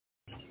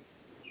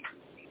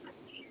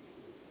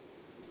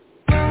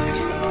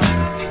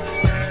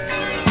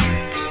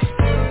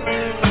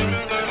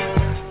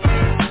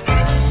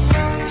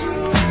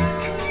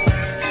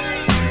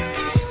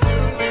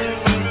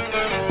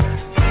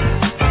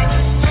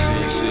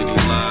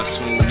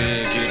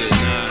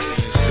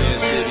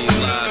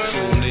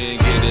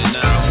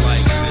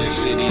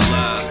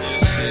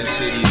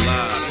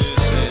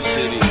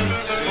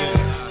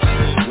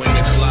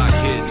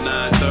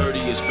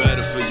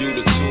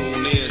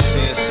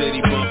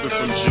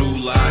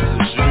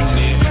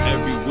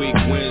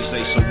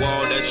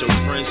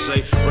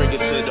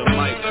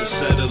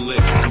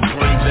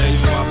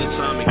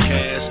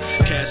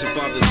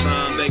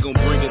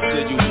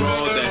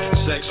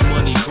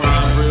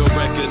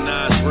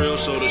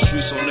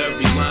on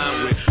every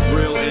line with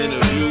real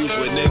interviews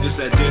with niggas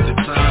that did the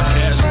time.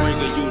 Cash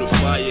bringing you the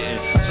fire and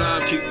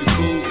time keep you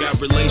cool. Got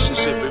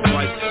relationship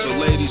advice, so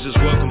ladies is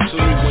welcome too.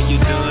 When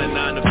you're done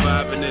 9 to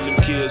 5 and then them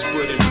kids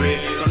put in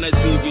bed, turn that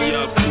TV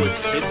up quick,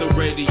 hit the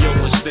radio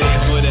instead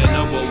for that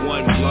 #1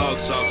 blog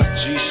talk.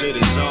 G shit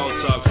is all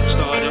talk.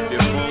 Start up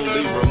your phone,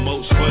 leave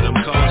remotes for them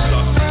cars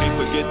talk. Can't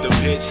forget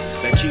them hits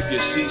that keep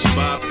your seats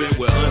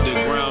bopping with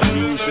underground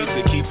music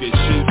to keep your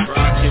cheap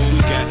rocking.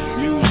 We got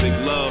music,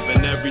 love,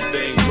 and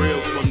everything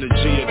real from the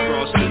G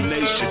across the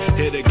nation.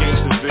 Hit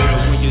against the veil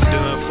when you're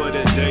done for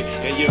the day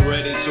and you're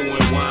ready to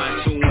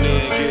unwind. Tune in,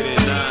 get it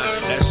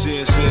 9. That's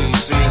Sin City,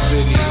 Sin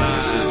City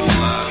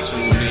Live.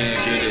 Tune in,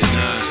 get it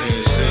 9.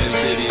 Sin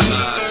City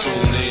Live.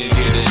 Tune in,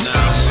 get it 9.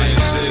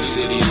 Sin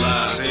City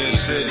Live. Sin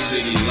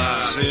City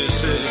Live. Sin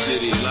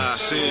City Live.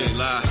 Sin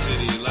Live.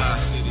 City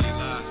Live. City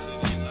Live.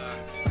 City Live.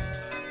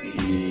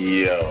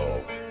 Yo,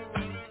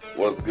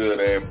 what's good,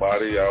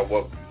 everybody?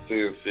 Welcome to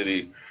Sin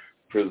City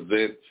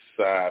Presents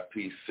Side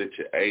Piece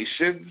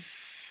Situations.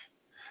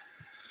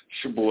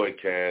 It's your boy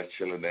Cass,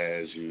 chilling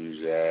as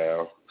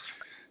usual.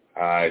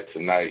 All right,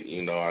 tonight,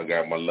 I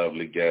got my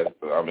lovely guest,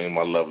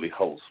 my lovely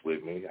host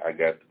with me. I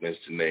got Miss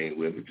Janine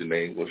with me.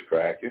 Janine, what's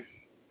cracking?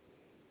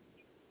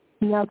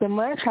 Nothing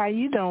much. How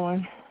you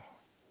doing?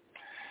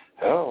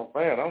 Oh,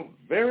 man, I'm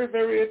very,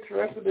 very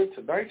interested in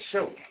tonight's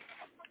show.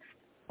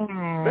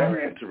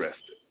 Very interested.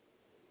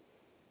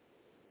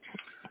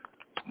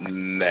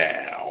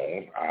 Now,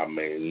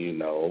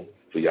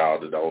 for y'all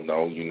that don't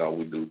know,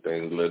 we do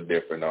things a little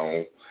different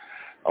on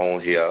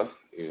here.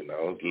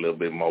 It's a little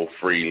bit more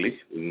freely.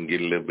 We can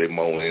get a little bit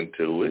more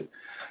into it.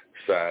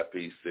 Side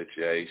piece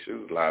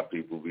situations. A lot of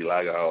people be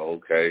like,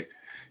 oh, okay,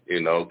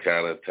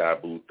 kind of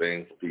taboo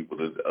thing for people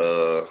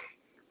to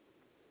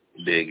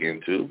dig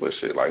into. But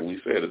shit, like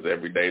we said, it's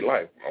everyday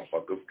life.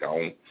 Motherfuckers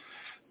gonna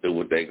do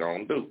what they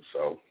gonna do.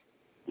 So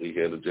we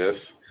here to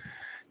just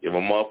give a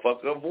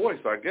motherfucker a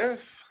voice, I guess.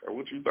 Or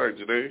what you think,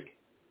 Janine?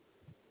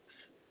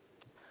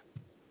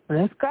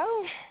 Let's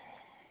go.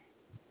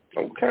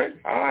 Okay.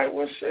 All right,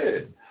 well,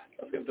 shit.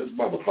 Let's get this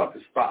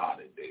motherfucker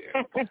started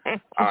then.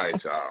 All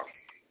right, y'all.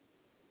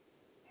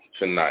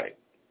 Tonight.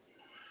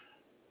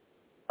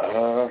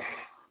 I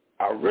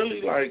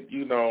really like,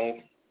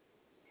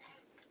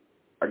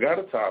 I got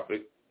a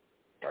topic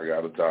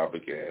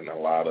and a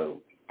lot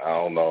of,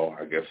 a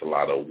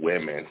lot of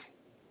women,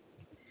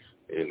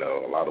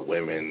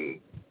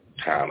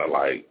 kind of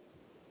like,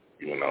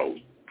 I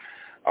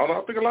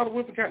think a lot of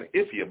women kind of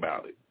iffy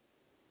about it.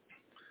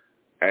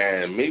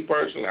 And me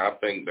personally, I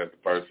think that the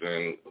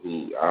person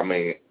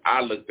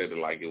I looked at it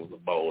like it was a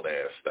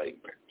bold-ass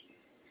statement.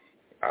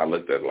 I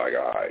looked at it like,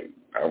 all right,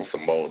 that was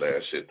some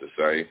bold-ass shit to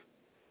say.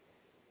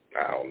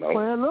 I don't know.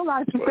 Well, it looked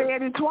like she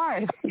said it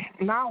twice.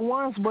 Not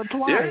once, but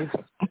twice.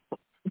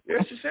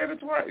 Yeah, she said it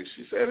twice.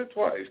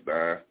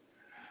 Nah.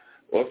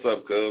 What's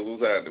up, cuz?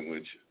 What's happening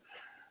with you?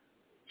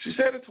 She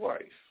said it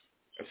twice.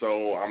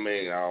 So, I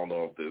don't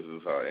know if this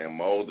is her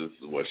MO, this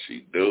is what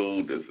she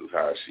do, this is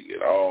how she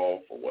get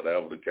off, or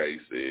whatever the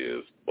case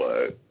is,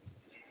 but,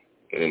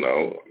 these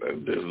are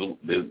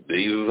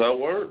her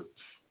words.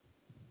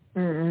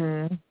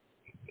 Mm-hmm.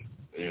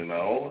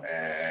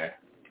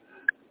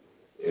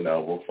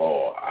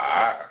 Before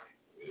I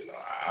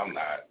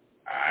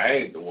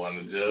ain't the one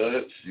to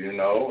judge,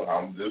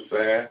 I'm just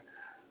saying,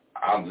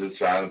 I'm just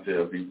trying to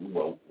tell people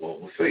what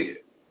will see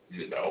it,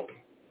 A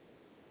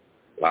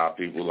lot of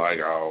people like,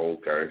 oh,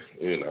 okay,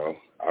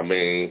 I'm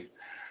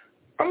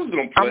just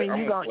gonna play.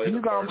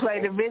 You gonna play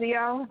the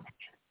video?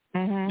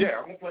 Mm-hmm. Yeah,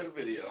 I'm gonna play the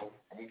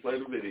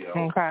video.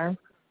 Okay.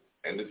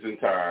 In its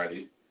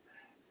entirety,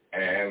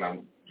 and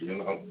I'm,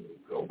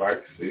 go back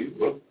to see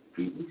what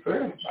people say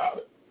about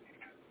it.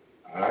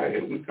 All right,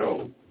 here we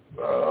go.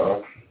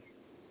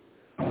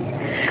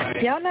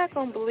 Y'all not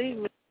gonna believe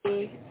me,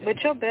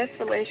 but your best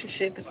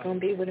relationship is gonna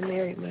be with a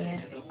married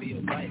man.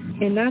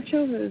 And not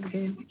your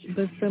husband,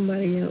 but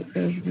somebody else's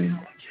husband.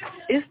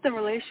 It's the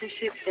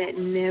relationship that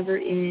never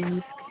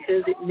ends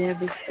because it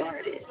never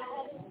started.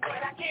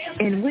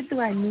 And what do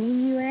I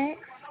mean, you ask?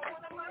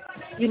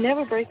 You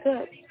never break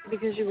up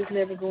because you was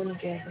never going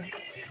together.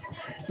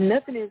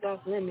 Nothing is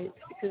off limits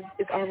because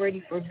it's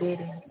already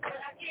forbidden.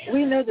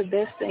 We know the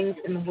best things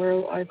in the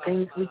world are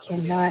things we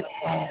cannot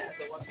have.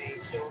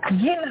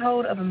 Getting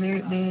hold of a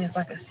married man is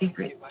like a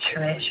secret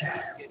treasure.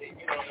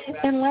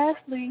 And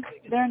lastly,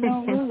 there are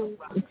no rules.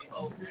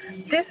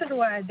 This is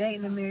why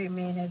dating a married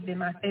man has been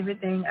my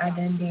favorite thing I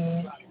done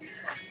did.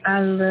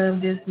 I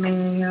love this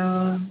man,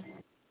 y'all.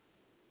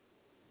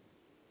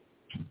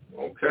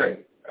 Okay,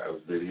 that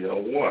was video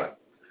 1.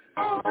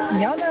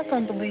 Y'all not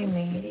going to believe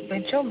me,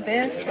 but your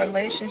best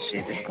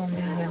relationship is going to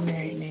be with a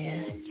married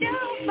man.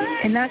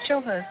 And not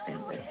your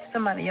husband, but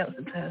somebody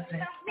else's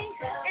husband.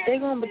 They're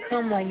going to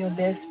become like your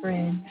best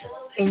friend.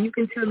 And you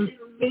can tell them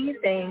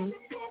anything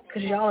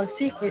because y'all are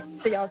secret,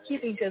 so y'all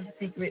keep each other's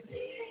secrets.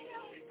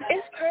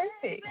 It's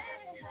perfect.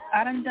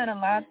 I done a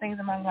lot of things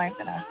in my life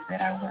that I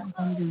said I wasn't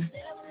going to do.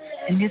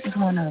 And this is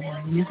one of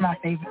them. And this is my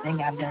favorite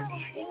thing I've done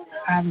here.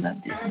 I love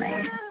this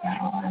man.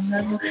 Y'all, I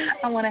love him.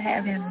 I want to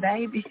have his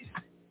baby.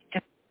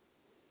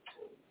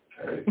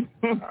 Okay.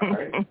 All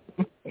right.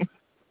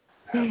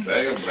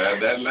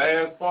 That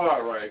last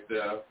part right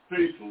there.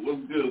 Peaceful.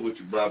 What's good with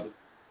you, brother?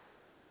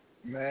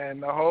 Man,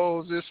 the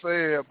hoes is for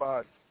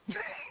everybody.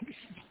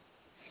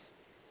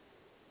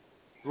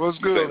 What's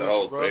You good, say the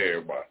hoes bro? for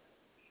everybody.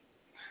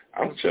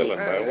 I'm chilling,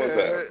 man. What's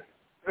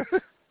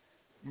that?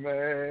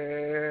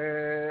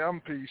 Man, I'm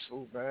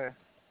peaceful, man.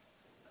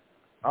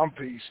 I'm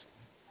peaceful.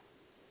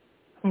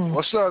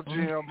 What's up,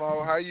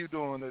 GMO? How you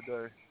doing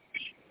today?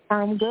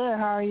 I'm good.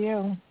 How are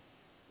you?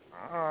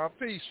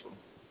 Peaceful.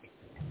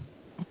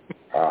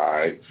 All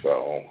right,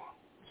 so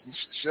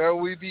shall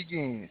we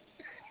begin?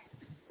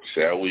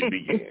 Shall we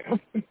begin?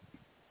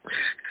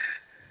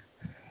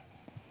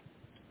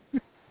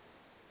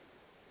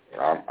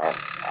 I'm.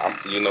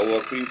 You know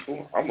what,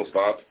 Peaceful? I'm gonna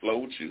start the flow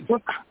with you.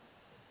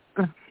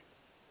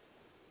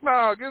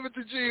 No, give it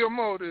to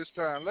GMO this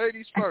time.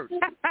 Ladies first.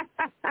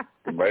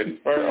 Ladies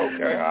first.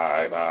 Okay.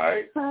 All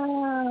right.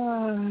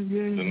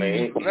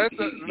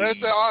 Let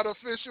the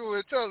artificial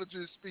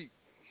intelligence speak.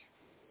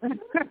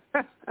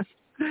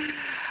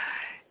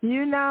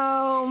 You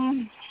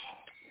know,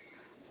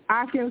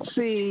 I can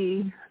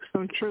see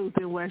some truth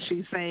in what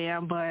she's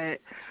saying, but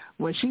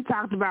when she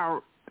talked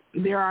about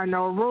there are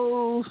no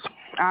rules,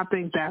 I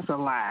think that's a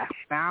lie.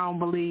 I don't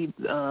believe,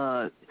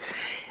 I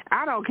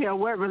don't care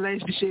what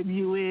relationship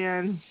you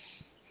in,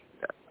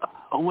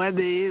 whether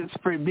it's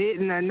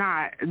forbidden or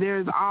not,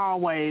 there's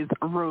always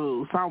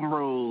rules, some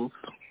rules.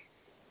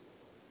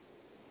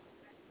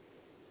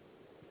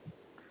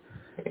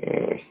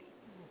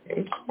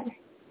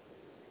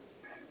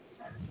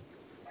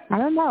 I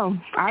don't know.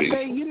 I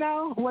think, you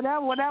know,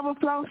 whatever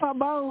floats her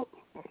boat.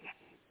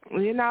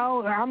 You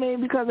know, I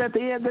mean, because at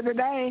the end of the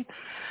day,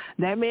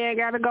 that man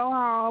got to go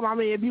home. I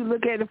mean, if you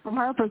look at it from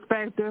her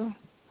perspective,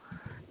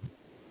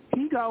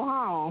 he go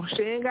home.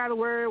 She ain't got to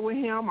worry with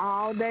him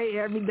all day,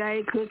 every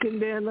day, cooking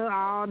dinner,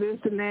 all this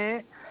and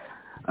that,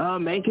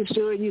 making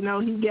sure, you know,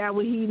 he got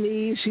what he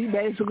needs. She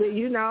basically,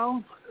 you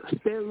know,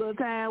 spend a little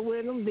time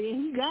with him,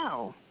 then he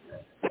gone.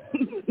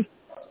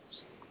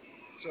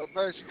 So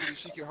basically,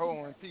 she can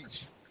hold in peace.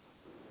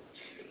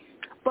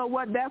 But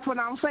that's what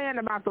I'm saying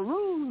about the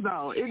rules,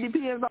 though. It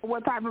depends on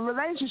what type of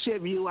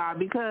relationship you are,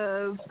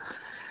 because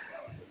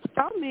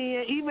some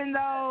men, even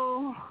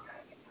though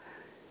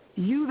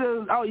you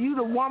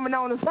the woman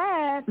on the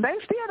side, they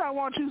still don't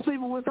want you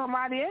sleeping with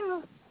somebody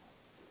else.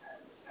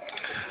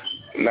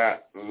 Now,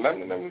 let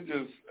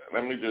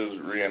me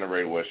just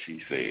reiterate what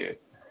she said.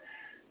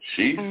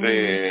 She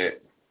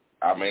said,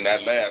 I mean,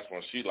 that last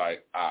one, she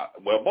like,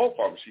 both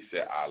of them, she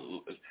said,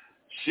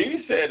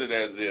 she said it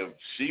as if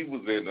she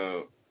was in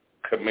a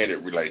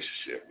committed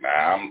relationship.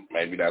 Now,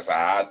 maybe that's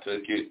how I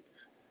took it,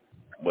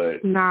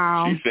 but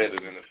no, she said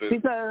it in a sense.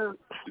 Because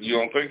you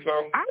don't think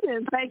so? I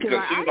didn't think it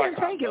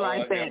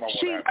like that.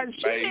 She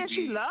said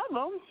she loved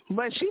him,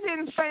 but she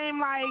didn't seem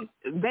like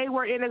they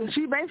were in a.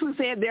 She basically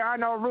said there are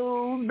no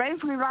rules.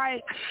 Basically,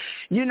 like,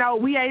 you know,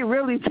 we ain't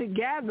really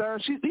together.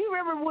 Do you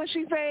remember what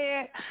she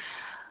said?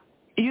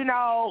 You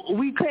know,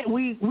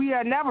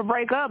 we'll never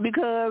break up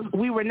because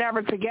we were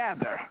never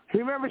together.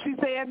 Remember she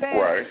said that?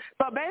 Right.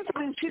 But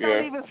basically, she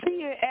don't even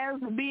see it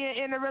as being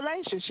in a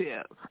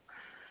relationship.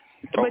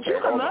 But you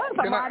could love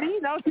somebody,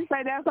 you know, she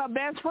say that's her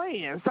best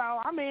friend. So,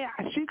 I mean,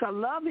 she could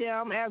love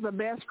him as a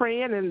best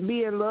friend and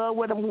be in love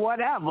with him,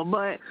 whatever,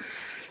 but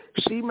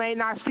she may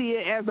not see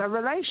it as a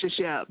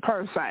relationship,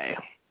 per se.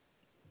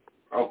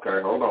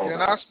 Okay, hold on.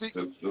 Can I speak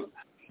in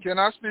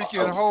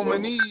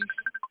Homanese?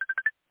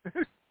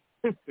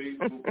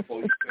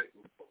 Before you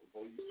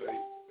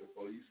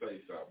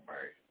say something,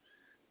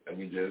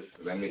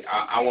 man.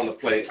 I want to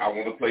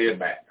play it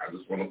back. I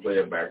just want to play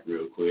it back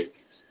real quick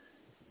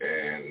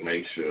and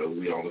make sure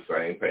we on the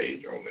same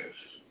page on this.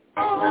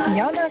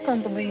 Y'all not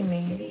gonna believe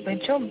me,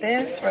 but your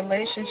best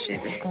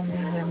relationship is gonna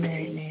be with a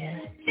married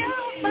man,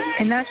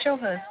 and not your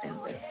husband,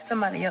 but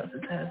somebody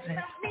else's husband.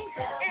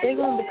 They're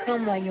gonna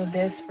become like your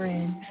best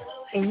friend,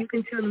 and you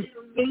can tell them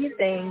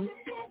anything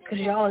because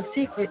y'all are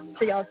secret,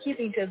 so y'all keep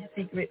each other's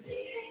secret.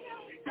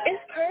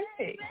 It's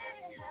perfect.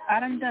 I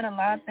done a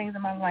lot of things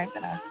in my life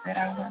that I said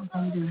I wasn't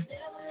gonna do,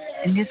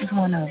 and this is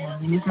one of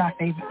them. And this is my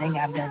favorite thing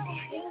I've done.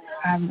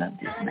 I love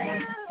this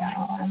man.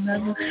 Y'all, I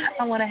love him.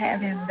 I want to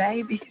have his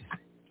baby.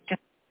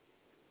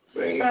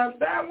 See, now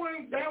that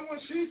one,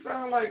 she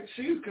sounds like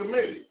she's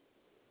committed.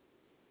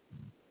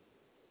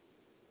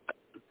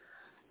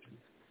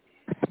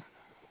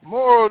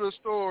 Moral of the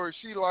story: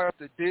 she likes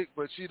the dick,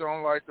 but she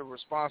don't like the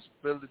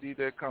responsibility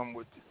that come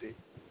with the dick.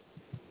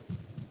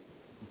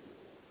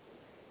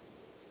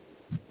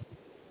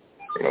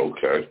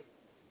 Okay.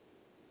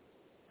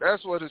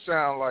 That's what it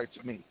sounds like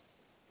to me.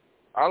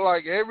 I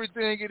like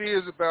everything it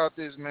is about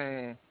this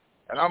man,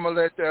 and I'm going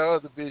to let that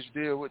other bitch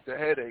deal with the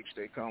headaches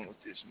that come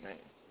with this man.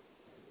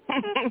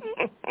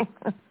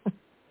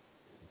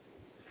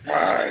 All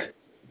right.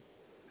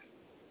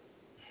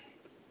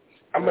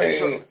 I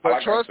mean, but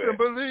like trust and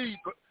believe.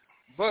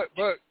 But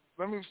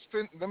let me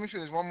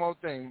finish one more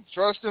thing.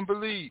 Trust and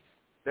believe.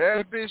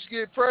 that bitch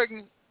get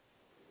pregnant,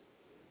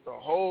 the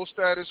whole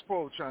status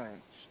quo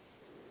change.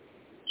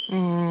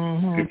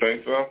 You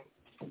think so?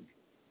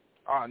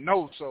 I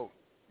know so.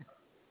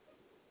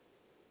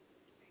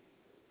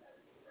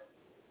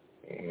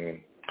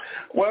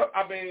 Well,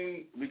 I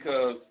mean,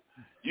 because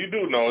you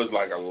do know it's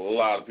like a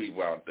lot of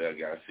people out there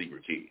got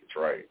secret kids,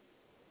 right?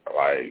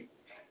 Like,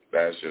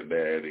 that's your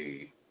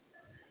daddy,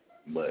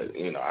 but,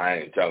 you know, I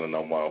ain't telling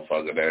no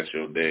motherfucker that's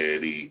your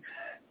daddy.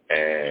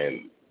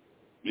 And,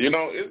 you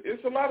know,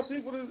 it's a lot of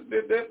people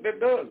that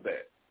does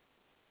that.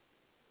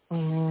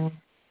 Mm-hmm.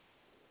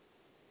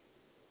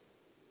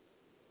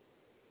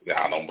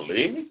 Y'all don't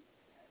believe me?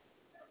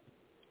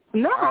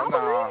 No, I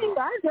believe you.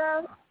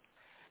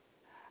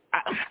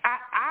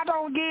 I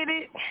don't get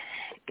it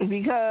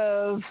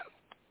because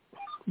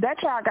that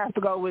child got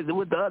to go with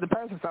the other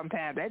person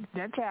sometimes.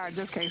 That child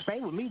just can't stay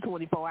with me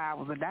 24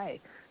 hours a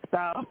day.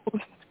 So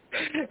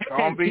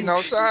don't be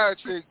no side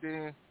chick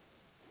then.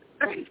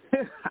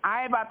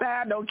 I ain't about to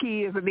have no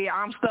kids and then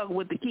I'm stuck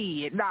with the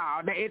kid.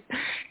 No, it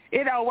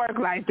don't work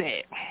like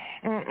that.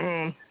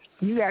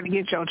 You got to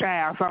get your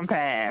child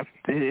sometime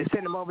to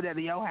send them over there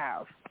to your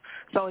house.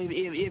 So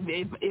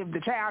if the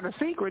child is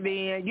secret,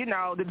 then, you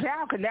know, the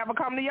child could never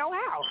come to your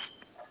house.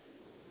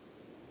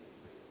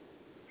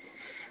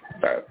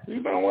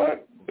 You know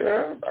what?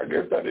 Yeah, I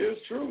guess that is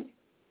true.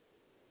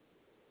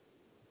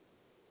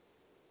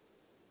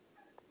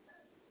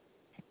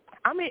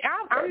 I mean,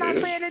 I'm not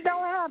saying it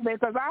don't happen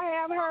because I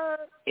have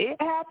heard it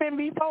happen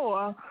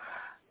before,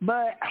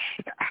 but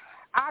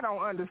I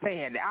don't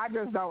understand it. I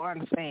just don't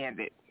understand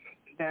it.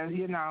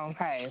 You know,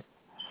 hey.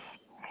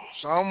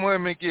 Some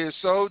women get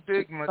so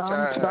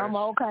stigmatized. I'm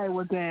okay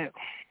with that.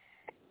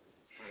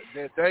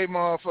 That they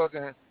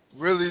motherfucking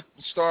really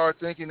start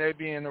thinking they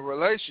be in a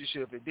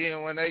relationship, and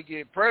then when they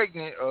get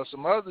pregnant or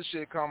some other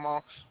shit come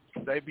on,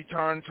 they be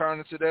turning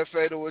into that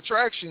fatal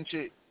attraction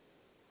chick.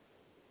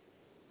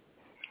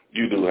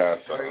 You do have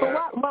some.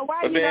 But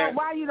why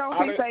you don't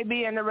think they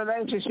be in a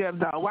relationship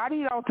though? Why do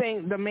you don't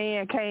think the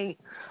man can't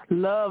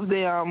love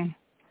them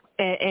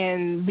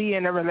and be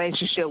in a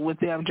relationship with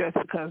them just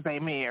because they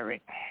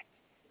married?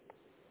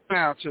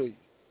 Now to you,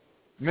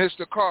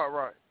 Mr.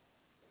 Cartwright.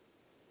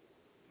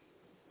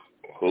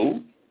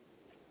 Who?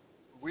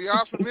 We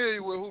are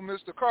familiar with who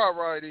Mr.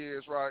 Cartwright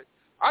is, right?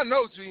 I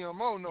know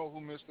GMO know who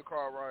Mr.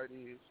 Cartwright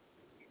is.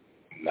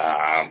 Nah,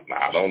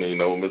 I don't even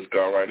know who Mr.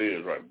 Cartwright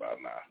is right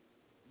about now.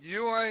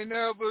 You ain't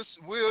never,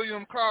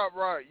 William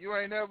Cartwright, you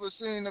ain't never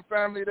seen the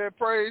family that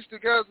prays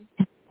together?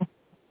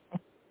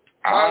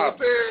 Tyler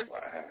Perry?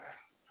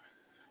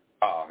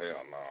 Oh,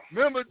 hell no.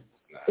 Remember?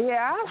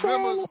 Yeah, I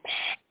remember.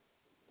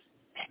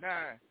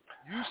 Nah,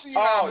 you see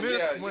how is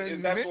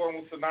that the one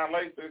with Sanaa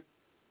Lathan?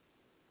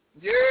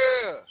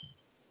 Yeah.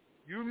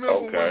 You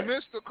remember when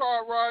Mr.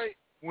 Cartwright,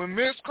 when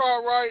Miss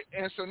Cartwright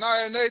and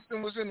Sanaa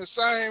Lathan was in the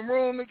same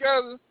room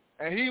together,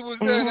 and he was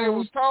there and they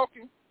was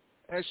talking,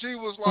 and she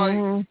was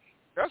like,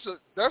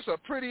 that's a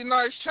pretty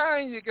nice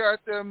chain you got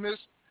there, Miss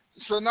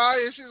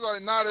Sanaa. She's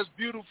like, not as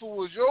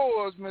beautiful as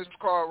yours, Miss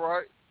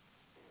Cartwright.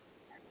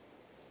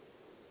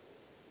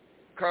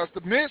 Because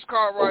the Miss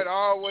Cartwright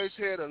always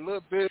had a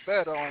little bit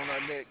better on her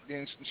neck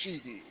than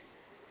she did.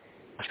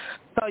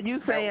 So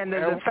you saying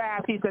that the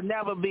 5 could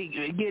never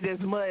get as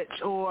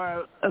much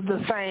or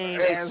the same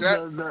as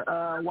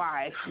the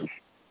wife?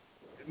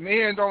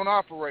 Men don't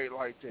operate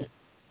like that.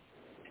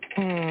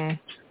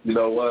 You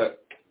know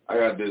what? I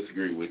got to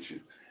disagree with you.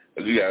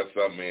 You got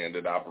some men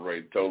that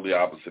operate totally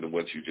opposite of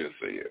what you just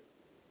said.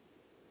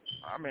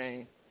 I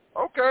mean,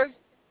 okay.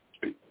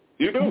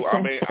 You do.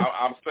 I mean,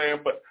 I'm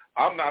saying, but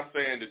I'm not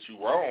saying that you're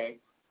wrong.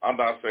 I'm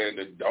not saying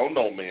that don't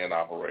no men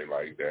operate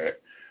like that.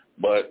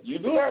 But you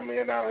do have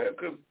men out here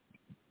because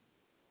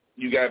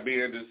you got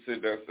men that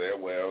sit there and say,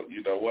 well,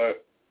 you know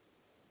what?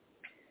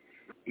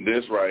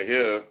 This right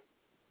here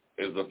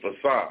is a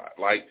facade.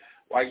 Like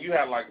you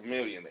have like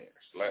millionaires.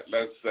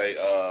 Let's say,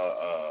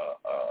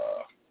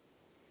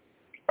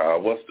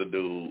 what's the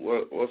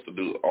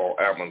dude on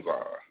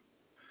Amazon?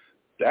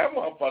 That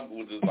motherfucker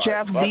was just like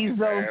Jeff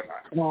Bezos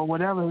or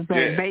whatever his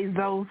name,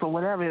 Bezos or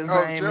whatever his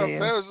name Jeff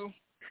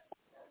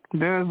is.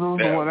 Bezos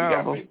or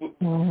whatever.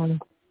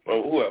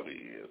 Well, whoever he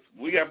is.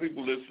 We got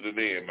people listening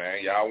in,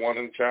 man. Y'all want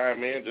to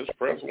chime in, just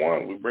press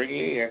 1. We bring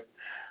you in.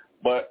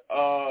 But,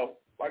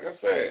 like I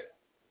said,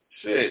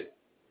 shit,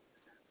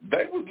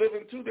 they was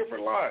living 2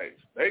 different lives.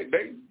 They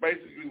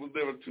basically was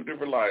living 2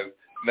 different lives.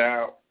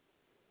 Now,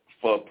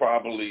 for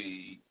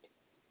probably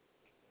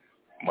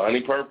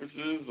money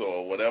purposes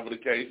or whatever the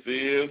case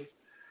is,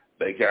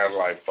 they kind of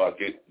like, fuck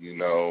it, you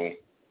know,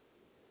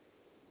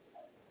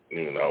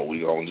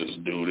 we gonna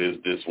just do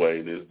this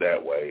way,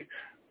 that way.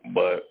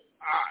 But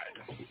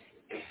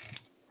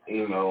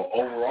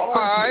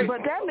overall,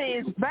 but that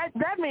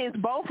means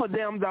both of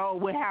them though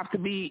would have to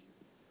be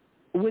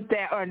with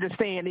that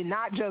understanding,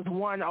 not just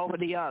one over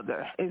the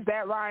other. Is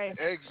that right?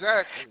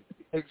 Exactly.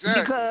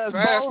 Because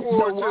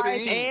both the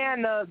wife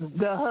and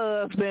the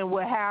husband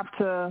would have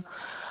to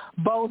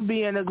both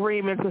be in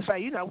agreement to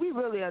say, we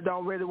really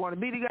don't really want to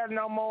be together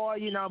no more,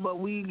 but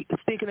we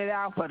sticking it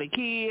out for the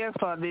kids,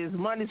 for this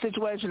money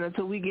situation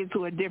until we get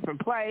to a different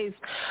place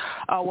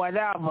or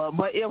whatever.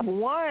 But if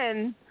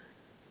one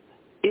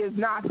is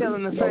not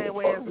feeling the same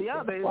way as the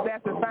other, is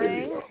that the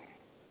same?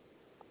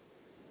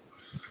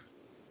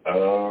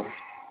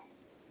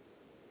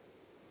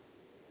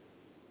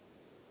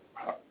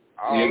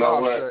 You know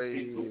what?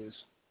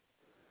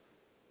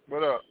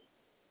 What up?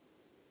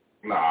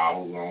 Nah, I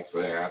was going to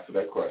say answer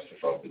that question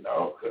for me,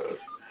 dog, because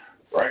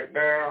right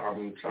now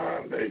I'm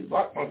trying, they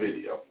blocked my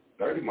video.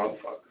 Dirty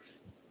motherfuckers.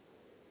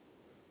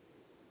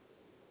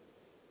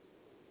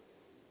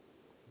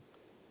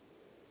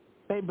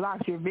 They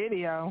blocked your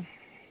video?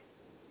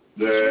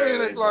 Yeah,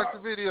 they blocked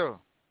the video.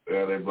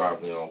 Yeah, they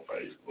blocked me on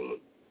Facebook.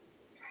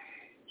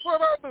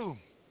 What I do?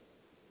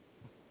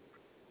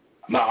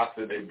 No, I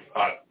said they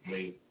blocked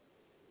me.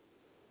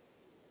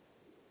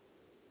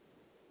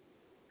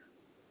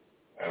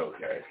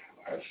 Okay,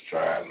 let's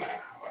try it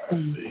now.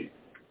 Let's see.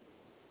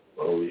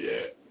 Oh,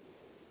 yeah.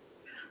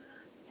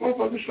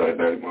 Motherfucker straight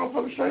dirty,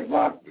 motherfucker straight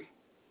blocked me.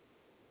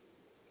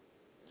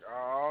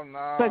 Oh,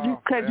 no.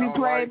 Because you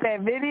played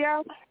that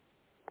video?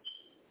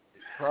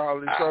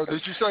 Probably so.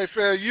 Did you say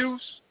fair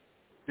use?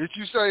 Did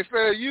you say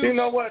fair use? You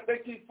know what? They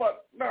keep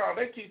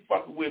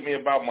fucking with me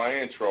about my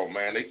intro,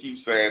 man. They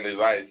keep saying this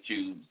Ice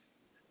Cube.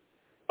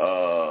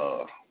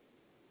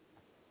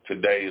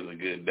 Today is a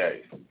good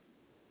day.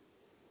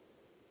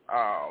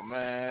 Oh,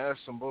 man, that's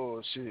some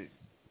bullshit.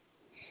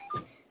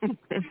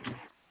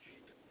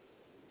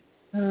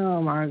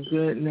 Oh, my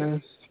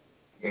goodness.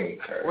 Okay.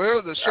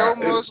 Well, the show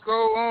must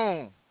go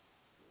on.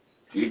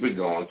 Keep it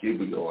going.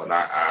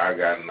 I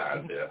got an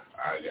idea.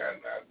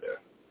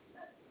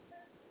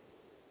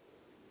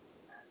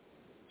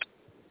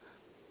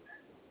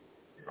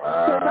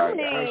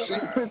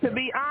 To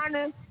be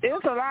honest,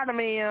 there's a lot of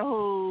men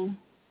who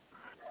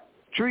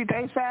treat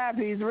their side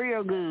piece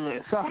real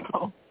good.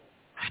 So,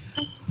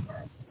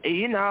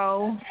 they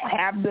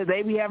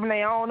be having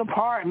their own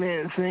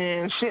apartments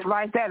and shit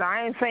like that.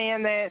 I ain't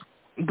saying that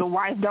the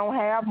wife don't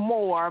have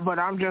more, but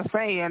I'm just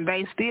saying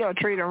they still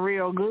treat them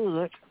real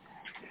good.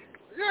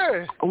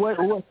 Yeah. What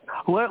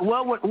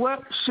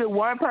should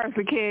one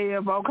person care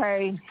if,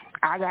 okay,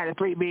 I got a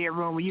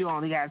 3-bedroom and you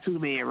only got 2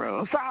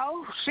 bedrooms?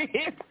 So,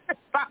 shit,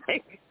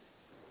 like,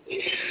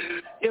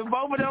 if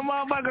both of them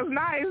motherfuckers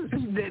nice,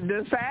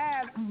 the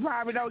side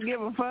probably don't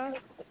give a fuck.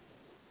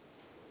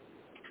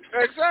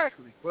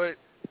 Exactly. But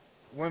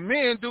when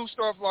men do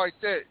stuff like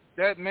that,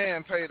 that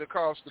man pay the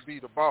cost to be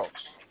the boss.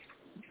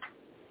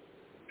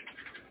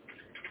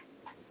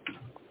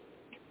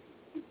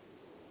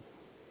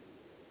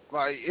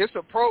 Like,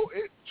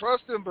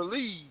 trust and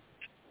believe,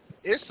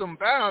 it's some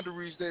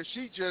boundaries that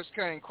she just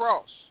can't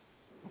cross.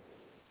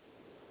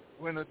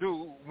 When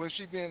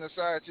she being a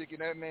side chick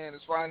and that man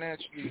is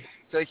financially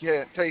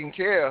taking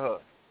care of her.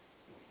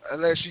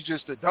 Unless she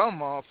just a dumb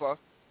motherfucker.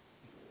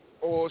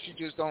 Or she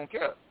just don't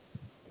care.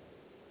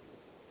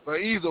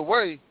 But either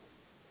way,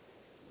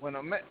 when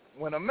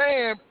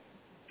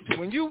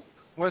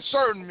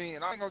certain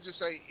men, I ain't gonna just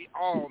say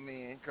all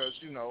men, because,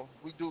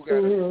 we do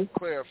gotta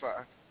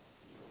clarify.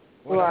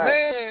 When a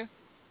man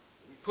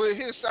put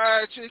his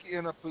side chick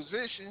in a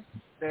position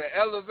that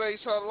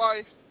elevates her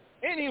life,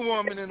 any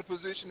woman in a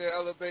position that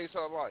elevates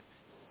her life,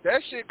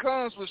 that shit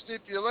comes with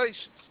stipulations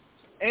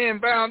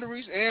and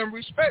boundaries and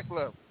respect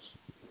levels.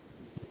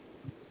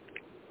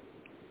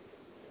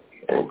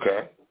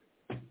 Okay.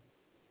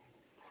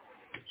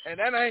 And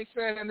that ain't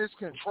saying it's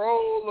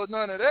control or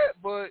none of that,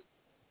 but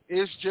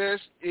it's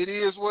just, it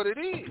is what it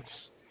is.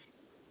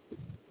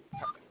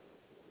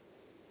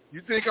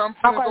 You think I'm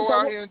gonna go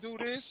out here and do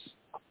this,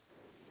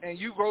 and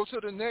you go to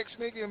the next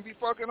nigga and be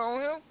fucking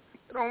on him?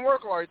 It don't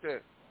work like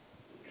that.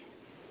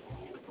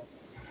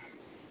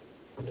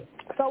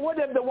 So what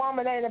if the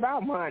woman ain't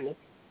about money?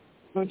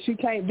 When she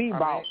can't be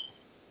boss?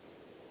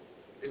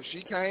 If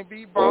she can't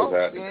be boss,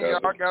 then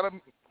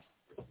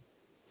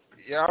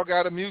y'all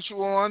got a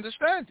mutual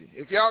understanding.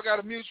 If y'all got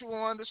a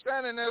mutual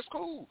understanding, that's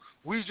cool.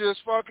 We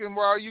just fucking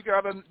while you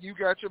got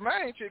your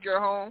main chick at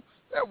home,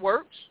 that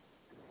works.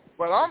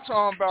 But I'm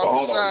talking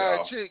about the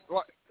side chick.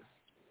 Like,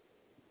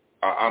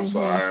 I'm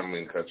sorry, I didn't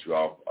mean to cut you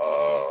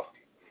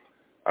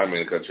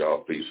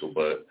off. Peaceful,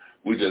 but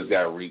we just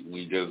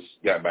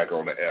got back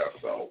on the air,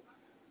 so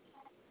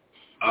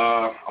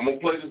I'm gonna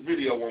play this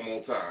video one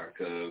more time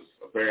because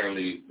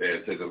apparently they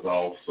took us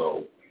off.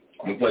 So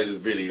I'm gonna play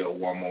this video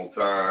one more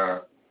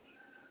time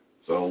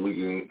so we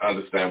can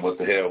understand what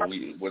the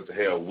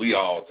hell we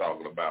all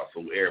talking about,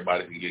 so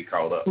everybody can get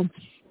caught up. All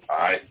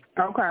right.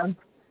 Okay.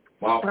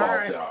 My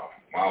fault, y'all.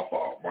 My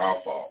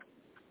fault.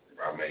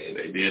 I mean,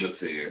 they did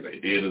us in. They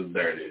did us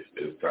dirty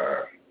this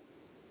time.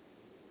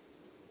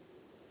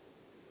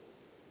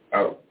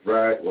 All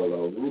right. Well,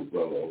 all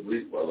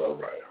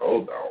right.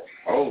 Hold on,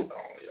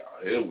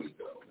 y'all. Here we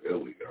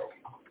go.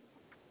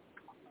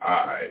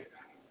 All right.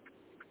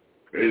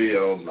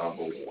 Video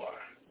number 1.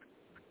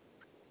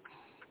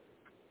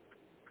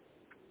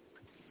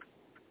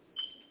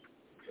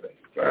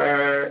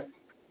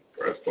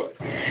 Press play.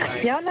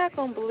 Y'all not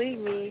going to believe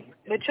me,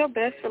 but your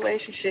best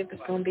relationship is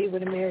going to be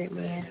with a married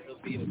man.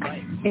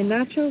 And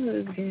not your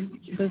husband,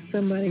 but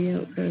somebody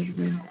else's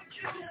husband.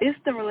 It's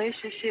the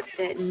relationship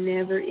that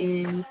never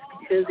ends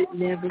because it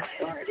never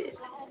started.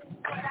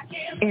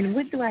 And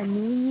what do I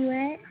mean, you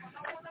ask?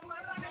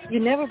 You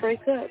never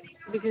break up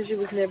because you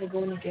was never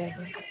going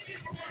together.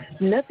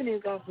 Nothing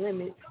is off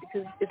limits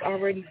because it's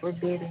already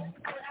forbidden.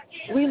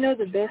 We know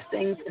the best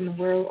things in the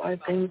world are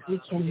things we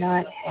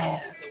cannot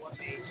have.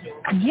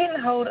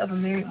 Getting hold of a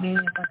married man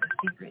is like a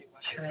secret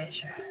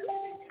treasure.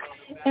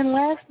 And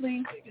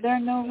lastly, there are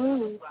no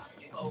rules.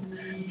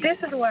 This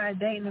is why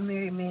dating a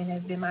married man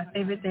has been my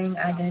favorite thing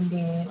I done did.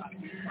 I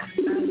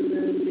love this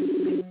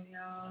man,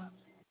 y'all.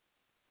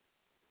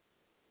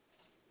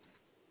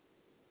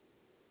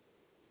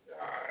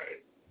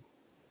 Alright.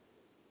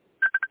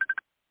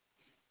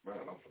 Man,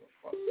 I'm finna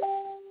fuck.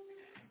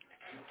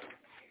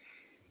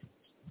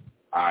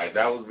 Alright,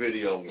 that was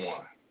video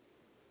one.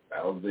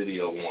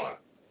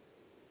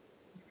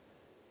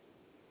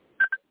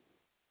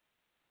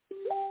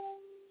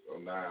 So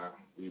now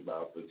we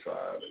about to try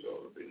to go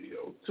to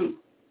video 2.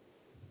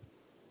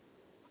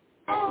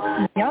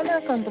 Y'all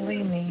not going to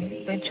believe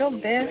me, but your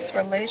best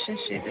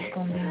relationship is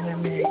going to be with a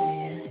married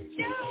man.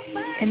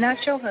 And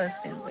not your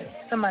husband, but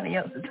somebody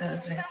else's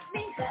husband.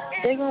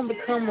 They're going to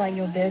become like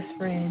your best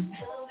friend.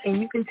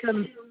 And you can tell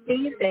them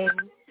anything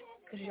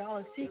because y'all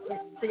are secret,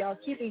 so y'all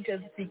keep each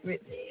other's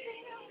secrets.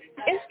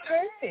 It's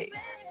perfect.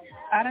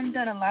 I done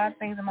a lot of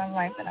things in my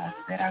life that I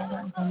said I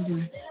wasn't going to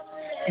do.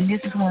 And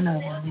this is one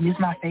of them. And this is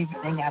my favorite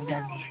thing I've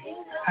done.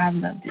 I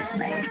love this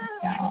man,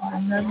 y'all. I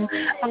love him.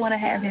 I want to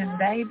have his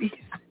baby.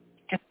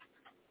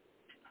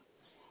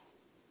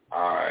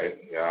 All right,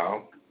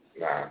 y'all.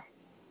 Now,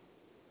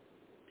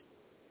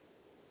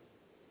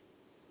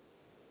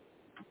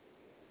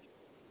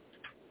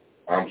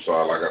 I'm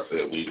sorry. Like I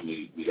said,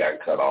 we got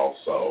cut off,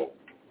 so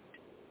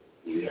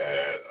we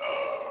had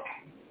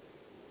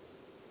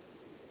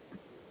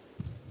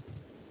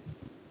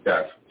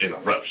got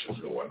interruptions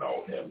going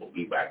on here, but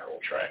we back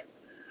on track.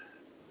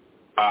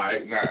 All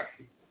right, now.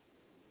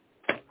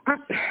 I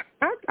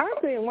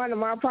think one of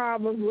my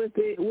problems with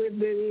it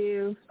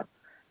is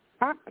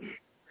I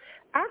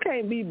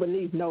can't be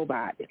beneath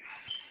nobody.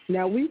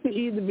 Now we can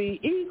either be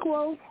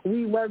equal,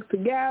 we work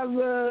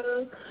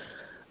together.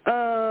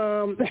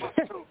 You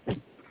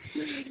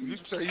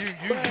say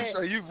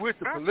you with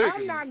the polygamy.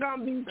 I'm not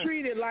gonna be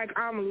treated like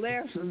I'm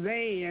less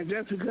than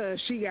just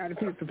because she got a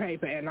piece of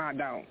paper and I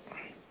don't.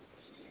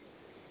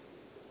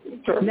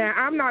 Now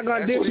I'm not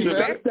gonna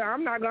disrespect her.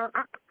 I'm not gonna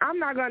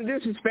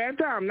disrespect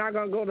her. I'm not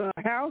gonna go to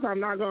her house. I'm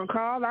not gonna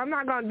call. I'm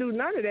not gonna do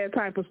none of that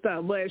type of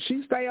stuff. But if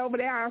she stay over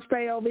there, I'll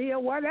stay over here,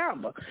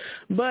 whatever.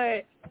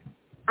 But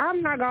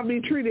I'm not gonna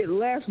be treated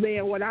less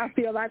than what I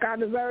feel like I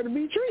deserve to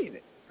be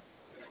treated.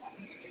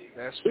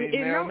 That's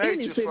female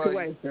nature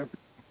for you.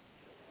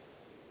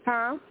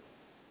 Huh?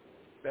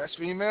 That's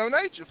female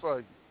nature for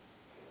you.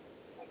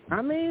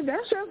 I mean,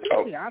 that's just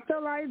me. I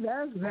feel like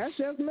that's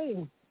just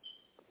me.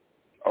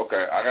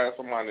 Okay, I had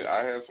somebody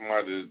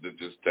that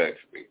just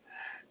texted me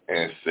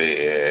and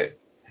said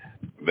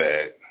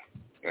that,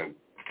 and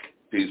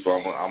Peaceful,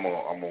 I'm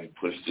gonna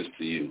push this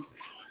to you,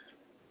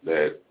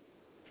 that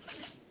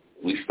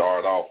we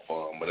start off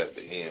fun, but at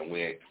the end,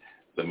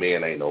 the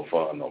men ain't no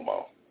fun no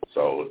more.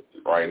 So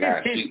right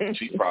now,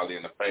 she's probably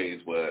in a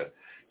phase where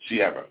she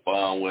having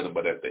fun with it,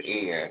 but at the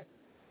end,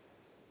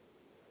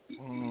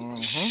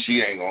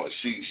 she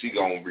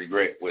gonna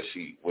regret what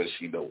she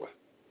doing.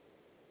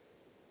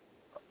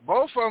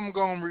 Both of them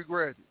gonna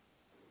regret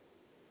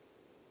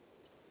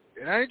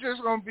it. It ain't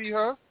just gonna be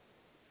her.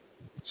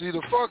 See,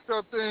 the fucked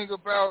up thing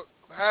about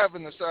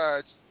having a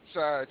side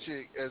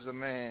chick as a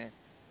man,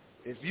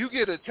 if you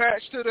get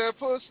attached to that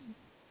pussy,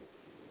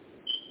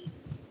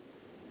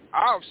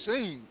 I've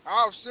seen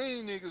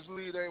niggas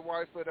leave their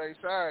wife for their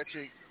side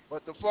chick.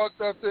 But the fucked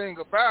up thing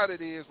about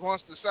it is,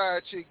 once the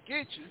side chick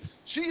gets you,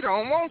 she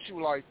don't want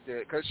you like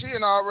that, cause she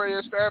done already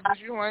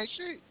established you ain't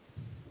shit.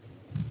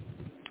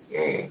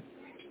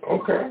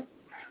 Okay.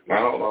 I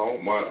don't know.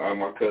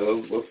 My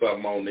cousin, what's up,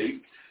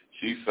 Monique?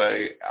 She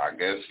said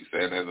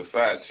as a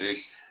side chick,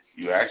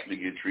 you actually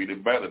get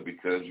treated better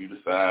because you the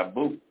side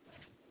boo.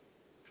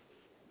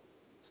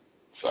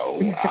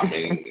 So, I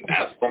mean,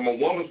 that's from a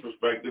woman's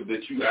perspective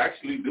that you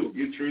actually do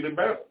get treated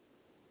better.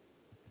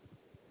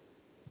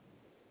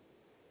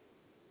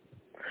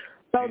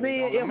 So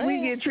then if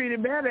we get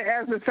treated better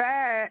as the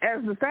side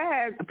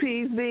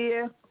piece,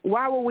 then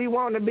why would we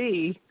want to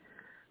be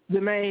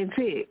the main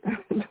chick?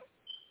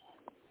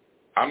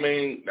 I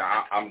mean,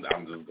 I'm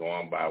just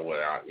going by what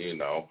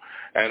and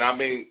I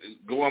mean,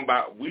 going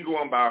by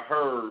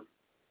her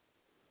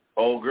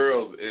old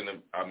girls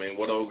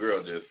what old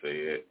girl just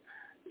said,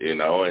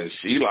 and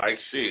she like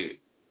shit.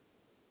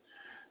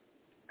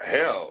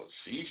 Hell,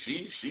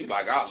 she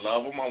like, I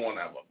love him. I want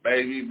to have a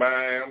baby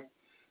by him.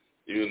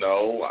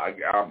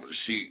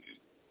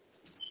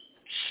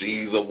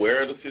 She's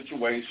aware of the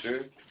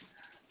situation.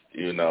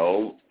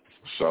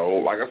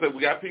 So like I said,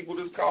 we got people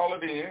that's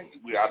calling in.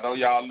 I know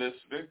y'all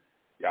listening.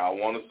 Y'all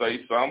want to say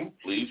something?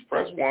 Please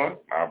press 1.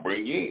 I'll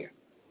bring you in.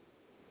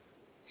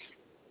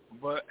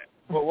 But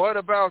what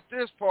about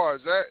this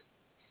part, Zach?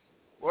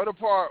 What the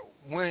part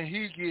when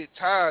he get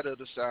tired of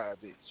the side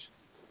bitch?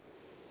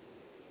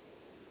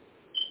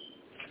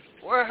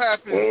 What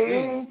happens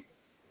then?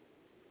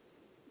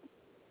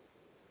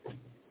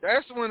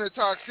 That's when the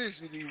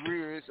toxicity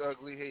rears its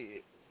ugly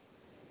head.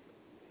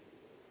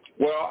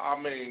 Well, I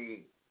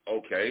mean,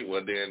 okay,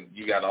 well then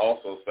you got to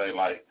also say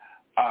like,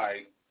 all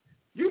right,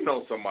 you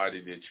know somebody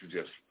that you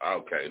just,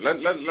 okay, let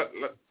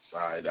all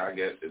right, I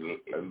guess,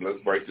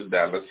 let's break this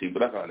down. Let's keep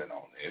it 100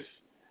 on this.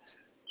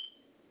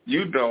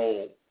 You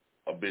know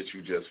a bitch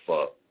you just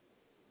fucked.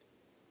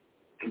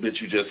 A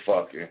bitch you just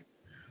fucking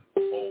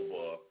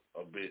over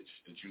a bitch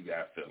that you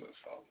got feelings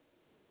for.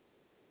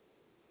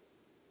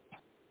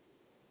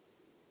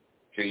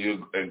 Can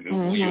you,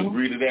 will you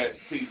agree to that,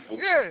 people?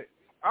 Yeah,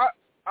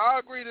 I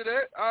agree to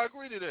that. I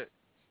agree to that.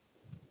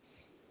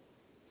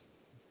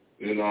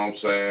 You know what I'm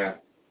saying?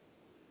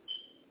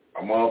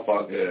 A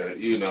motherfucker,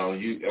 you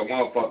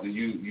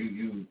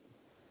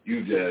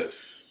just,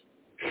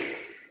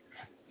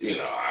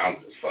 I'm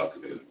just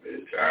fucking this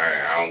bitch.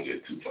 I don't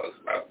get too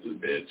fussed about this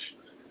bitch.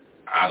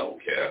 I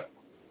don't care.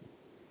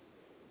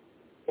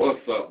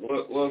 What's up?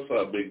 What's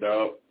up, big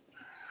dog?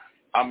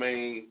 I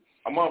mean,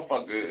 a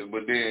motherfucker,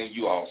 but then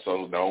you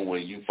also know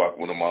when you fuck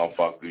with a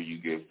motherfucker, you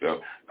get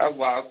felt. That's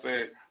why I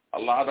said a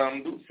lot of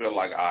them do feel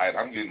like, all right,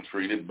 I'm getting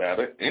treated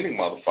better any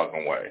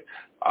motherfucking way.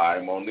 All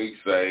right, Monique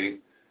say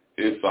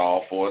it's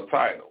all for a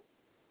title,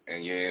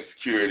 and your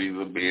insecurities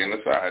of being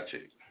a side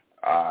chick.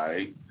 All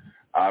right.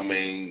 I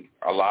mean,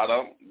 a lot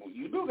of them,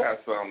 you do got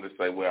some that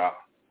say, well,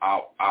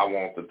 I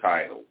want the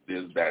title,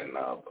 this, that, and the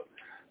other.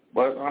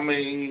 But, I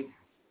mean,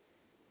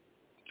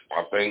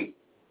 I think,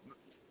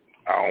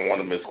 I don't want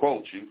to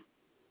misquote you.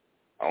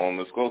 I don't want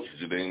to misquote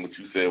you, Jadine, but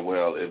you said,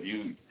 well, if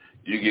you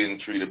getting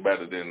treated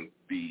better than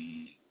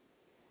the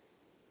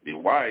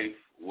wife,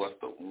 what's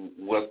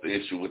the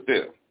issue with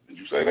them? Did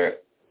you say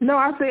that? No,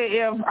 I said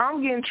if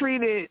I'm getting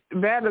treated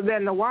better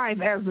than the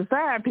wife as the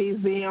side piece,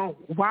 then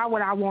why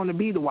would I want to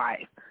be the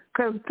wife?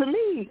 Because to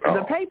me,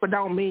 the paper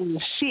don't mean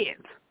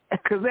shit.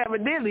 Because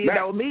evidently it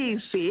don't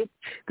mean shit.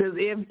 Because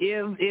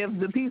if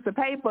the piece of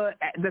paper,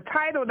 the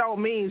title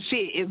don't mean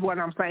shit is what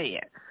I'm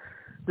saying.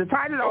 The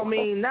title don't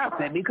mean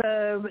nothing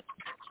because,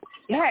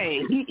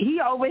 hey, he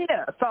over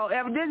here. So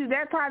evidently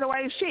that title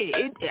ain't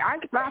shit. I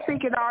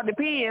think it all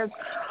depends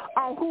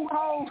on who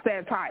holds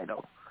that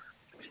title.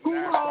 Who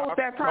holds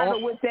that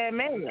title with that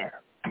man?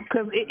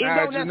 Because it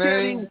don't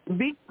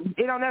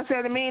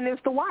necessarily mean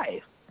it's the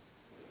wife.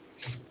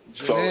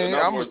 So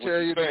I'm gonna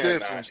tell you the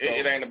difference.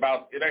 It ain't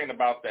about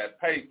that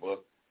paper.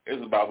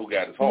 It's about who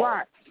got his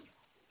heart.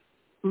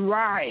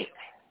 Right.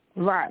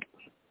 I'm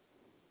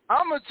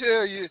gonna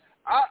tell you,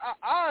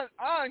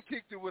 I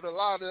kicked it with a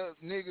lot of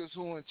niggas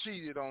who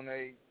cheated on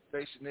their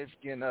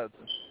significant other.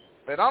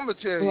 But I'm gonna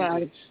tell you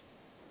this.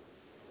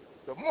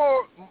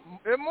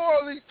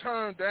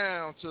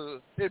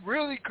 It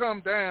really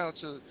come down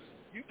to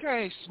you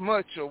can't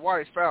smut your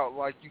wife out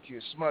like you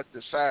can smut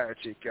the side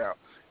chick out.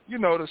 You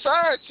know, the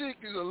side chick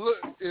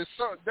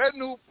that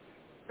new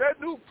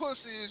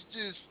pussy is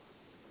just,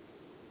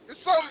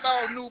 it's something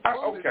about new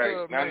pussy. Okay,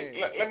 now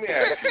let me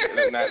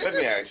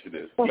ask you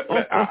this.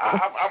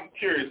 I'm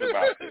curious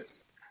about this.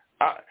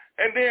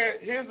 And then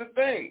here's the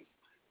thing.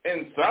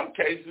 In some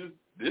cases,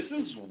 this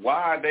is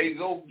why they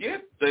go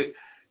get the.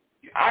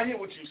 I hear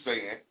what you're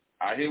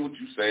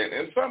saying.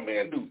 And some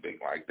men do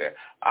think like that.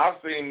 I've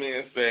seen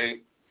men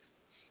say,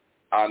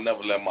 I'll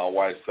never let my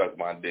wife suck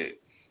my dick,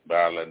 but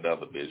I'll let the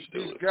other bitch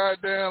do it.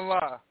 Goddamn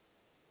lie.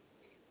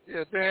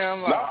 Yeah,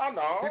 damn lie.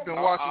 No. You've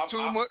been watching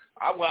too much.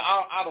 I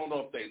don't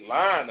know if they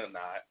lying or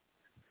not,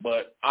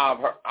 but I've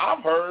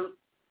heard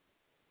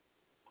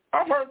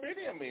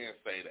many men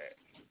say that.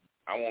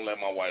 I won't let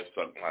my wife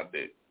suck my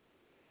dick,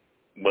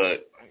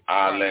 but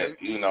I let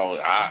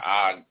another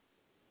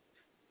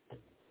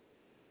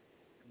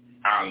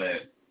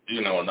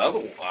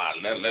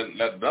one.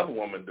 Let another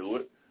woman do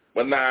it.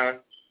 But now,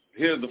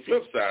 here's the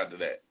flip side to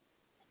that.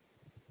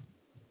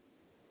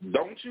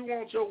 Don't you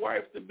want your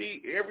wife to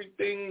be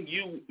everything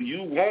you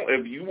want?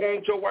 If you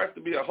want your wife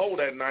to be a hoe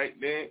that night,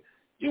 then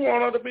you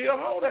want her to be a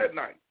hoe that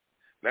night.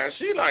 Now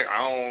she like,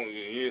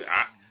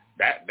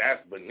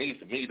 that's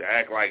beneath me to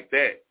act like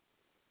that.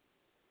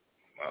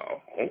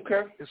 Oh,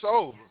 okay. It's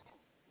over.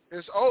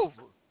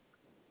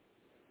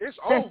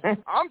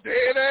 I'm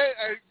dead at.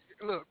 Hey,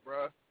 look,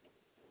 bro.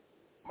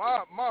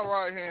 My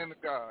right hand to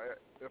God.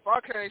 If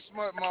I can't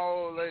smut my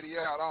old lady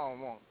out, I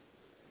don't want it.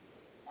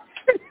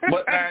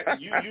 But now,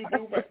 you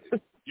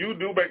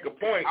do make a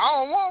point. I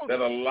don't want that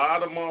a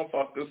lot of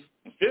motherfuckers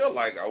feel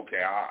like,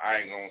 okay, I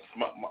ain't gonna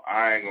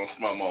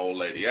smut my old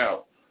lady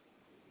out.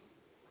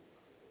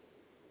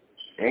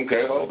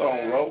 Okay, hold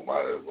on, Ro.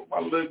 My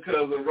little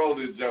cousin Ro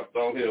just jumped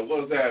on here.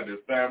 What's happening,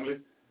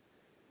 family?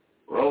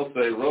 Ro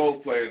say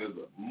role playing is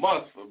a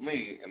must for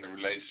me in the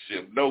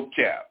relationship. No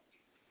cap.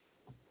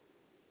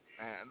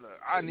 Man, look,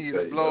 I need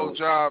a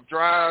blowjob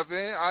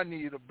driving. I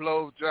need a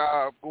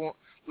blowjob going.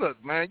 Look,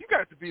 man, you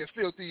got to be a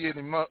filthy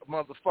any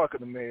motherfucker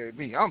to marry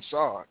me. I'm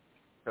sorry,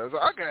 cause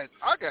I got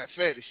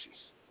fetishes,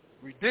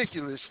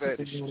 ridiculous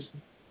fetishes.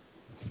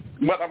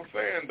 But I'm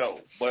saying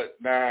though, but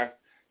now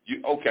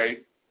you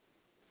okay?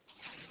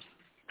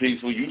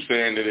 Peaceful, you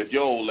saying that if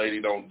your old lady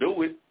don't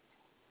do it,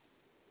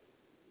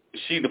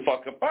 she the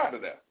fuck up out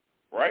of there,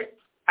 right?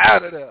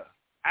 Out of there.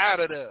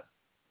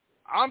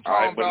 I'm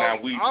talking about.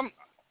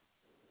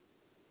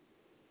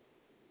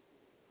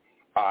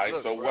 All right,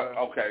 look, so what?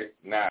 Okay,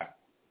 now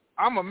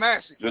I'm a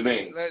masochist.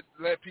 Janine,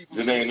 let people.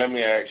 Janine, let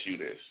me ask you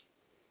this: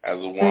 as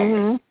a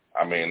woman,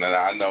 I mean, and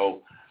I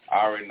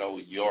already know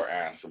your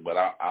answer, but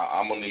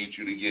I'm gonna need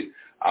you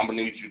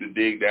to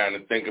dig down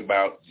and think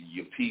about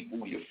your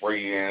people, your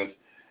friends,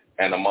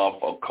 and the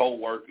motherfucker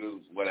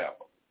co-workers,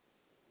 whatever.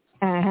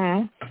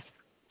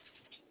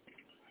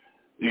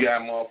 You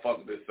got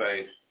motherfuckers that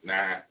say,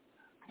 nah,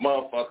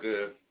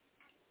 motherfucker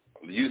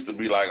used to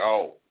be like,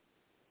 oh,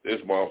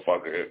 this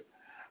motherfucker.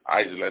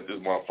 I just let this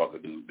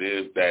motherfucker do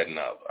this, that, and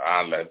other.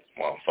 I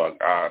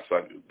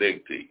suck his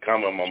dick till he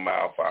come in my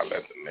mouth. I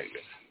let the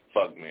nigga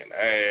fuck me in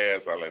the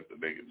ass. I let the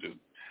nigga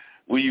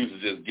we used to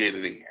just get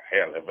it in.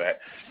 Hell,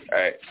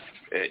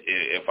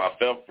 if I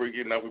felt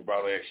freaky enough, we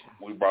brought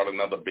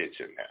another bitch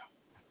in there.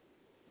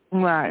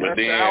 Right. But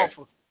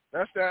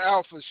that's that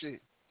alpha shit.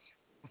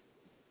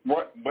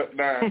 What? But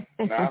now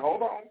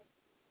hold on.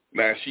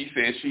 Now, she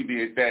said she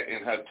did that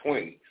in her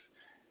 20s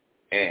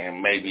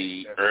and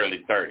maybe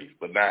early 30s,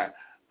 but now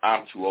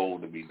I'm too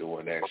old to be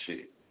doing that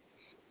shit.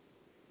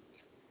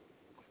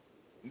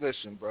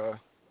 Listen, bro.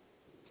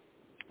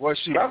 What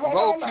she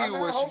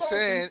low-key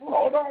saying.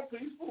 Hold on,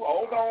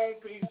 peaceful.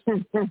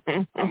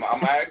 I'm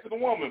asking the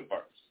woman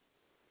first.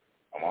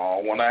 I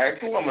want to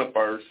ask the woman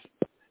first.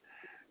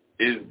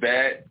 Is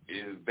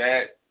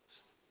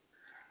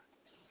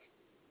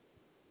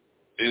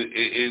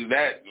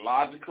that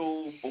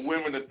logical for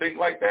women to think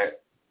like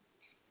that?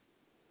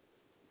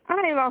 I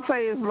ain't gonna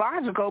say it's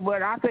logical,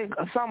 but I think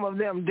some of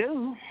them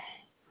do.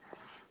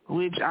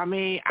 Which I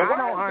mean, I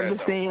don't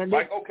understand.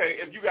 Like, okay,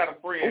 if you got a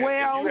friend, if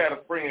you had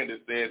a friend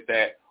that said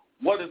that,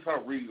 what is her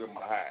reason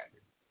behind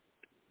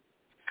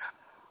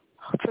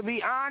it? To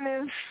be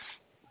honest,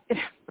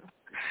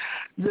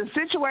 the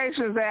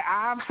situations that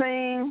I've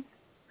seen,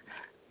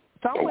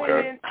 some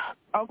women,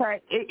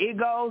 it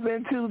goes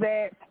into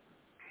that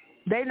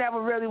they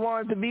never really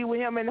wanted to be with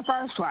him in the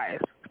first place.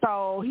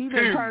 So he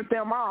didn't turn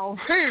them off.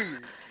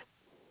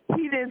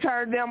 He didn't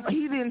turn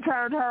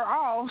her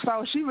off,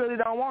 so she really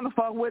don't want to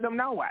fuck with him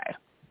no way.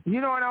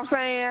 You know what I'm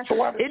saying?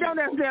 So it don't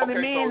necessarily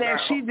mean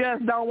that she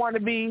just don't want to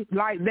be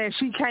like that.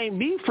 She can't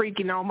be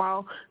freaky no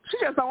more. She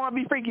just don't want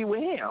to be freaky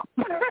with him.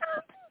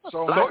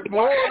 So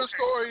more of the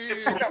story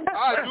is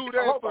I do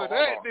that for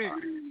that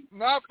nigga,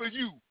 not for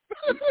you.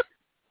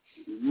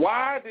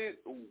 Why?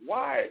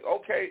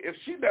 Okay, if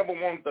she never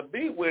wanted to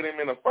be with him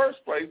in the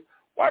first place,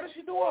 why did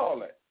she do all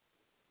that?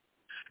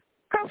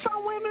 Because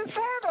some women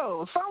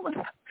settle.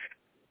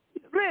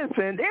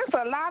 Listen, there's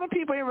a lot of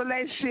people in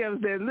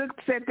relationships that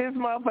looks at this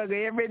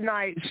motherfucker every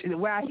night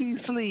while he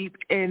sleep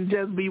and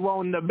just be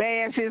wanting to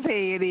bash his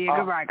head in.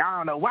 Cause like, I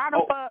don't know why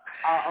the fuck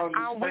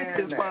I'm with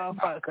this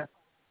motherfucker.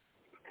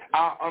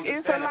 I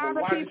understand. It's a lot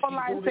of people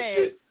like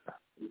that.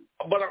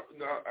 But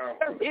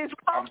it's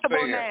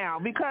comfortable now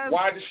because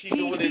why did she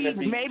do it in the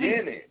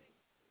beginning?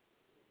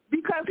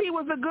 Because he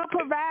was a good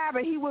provider.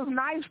 He was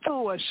nice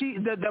to her.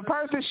 The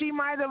person she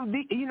might have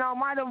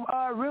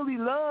really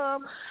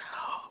loved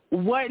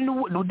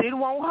didn't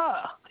want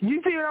her.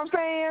 You see what I'm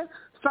saying?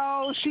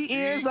 So she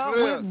ends up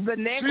with the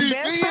next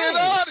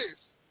best thing.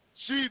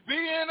 She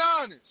being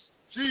honest.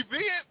 She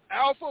being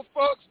alpha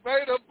fucks,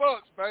 beta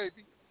bucks,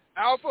 baby.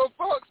 Alpha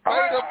fucks,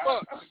 beta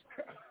bucks.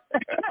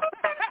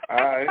 All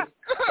right.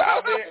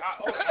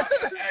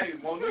 Hey,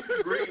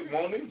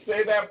 Monique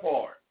say that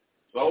part.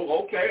 So,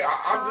 okay,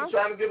 I'm just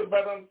trying to get a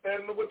better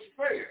understanding of what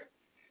you're saying.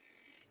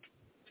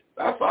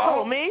 That's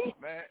all. Oh, me?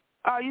 Man.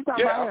 Oh, you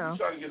talking about him? I'm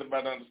just trying to get a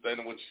better understanding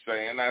of what you're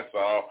saying. That's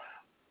all.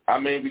 I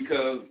mean,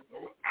 because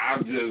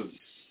I'm just...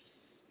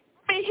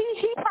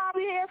 He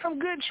probably had some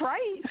good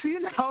traits,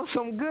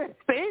 some good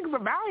things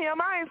about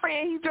him. I ain't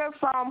saying he's just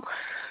some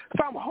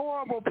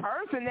horrible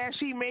person that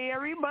she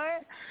married,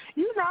 but,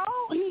 he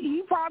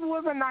probably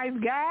was a nice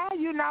guy,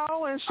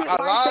 and shit like that.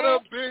 A lot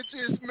of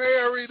bitches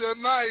marry the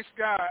nice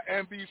guy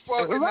and be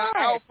fucking the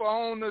alpha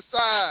on the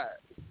side.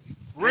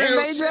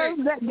 Real shit.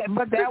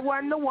 But that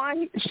wasn't the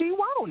one she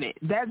wanted.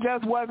 That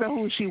just wasn't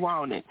who she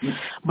wanted.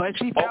 But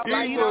she felt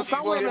like,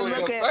 some women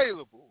look at...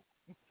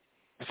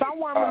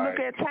 Some women look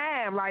at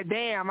time like,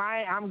 damn,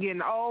 I'm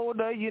getting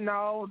older, They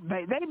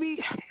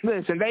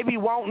be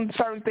wanting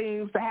certain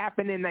things to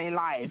happen in their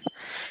life.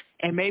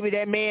 And maybe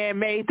that man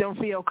made them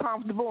feel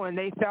comfortable and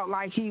they felt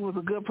like he was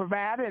a good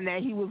provider and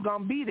that he was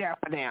going to be there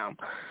for them.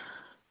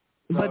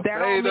 But that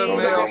don't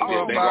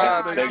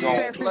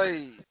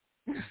mean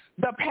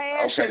the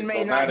passion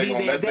may not be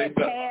there. That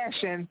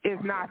passion is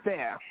not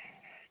there.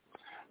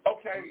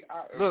 Okay.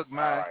 Look,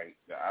 man. All right.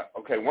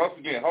 Okay. Once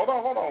again, hold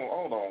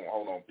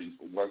on,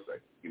 people. 1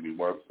 second. Give me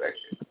 1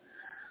 second.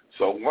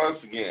 So once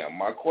again,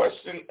 my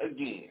question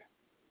again.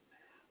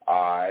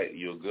 All right,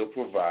 you're a good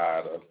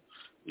provider.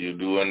 You're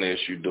doing this.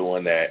 You're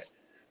doing that.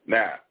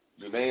 Now,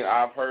 Janine,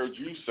 I've heard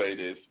you say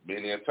this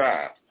many a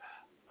times.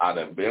 I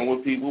done been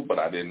with people, but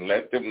I didn't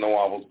let them know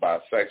I was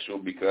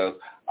bisexual because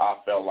I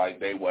felt like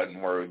they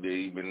wasn't worthy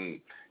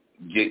even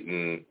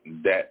getting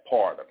that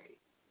part of me.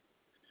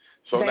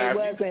 So they now,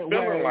 if you're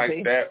feeling worthy.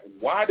 like that,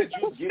 why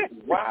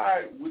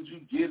would you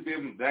give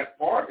them that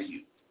part of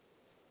you?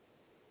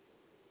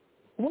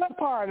 What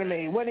part of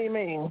me? What do you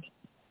mean?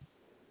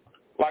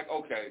 Like,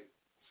 okay,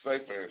 say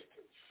for instance,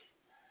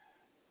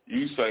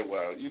 you say,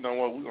 well, you know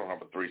what, we're going to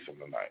have a threesome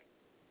tonight.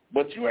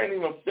 But you ain't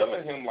even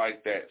feeling him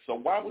like that, so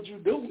why would you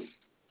do it?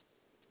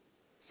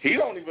 He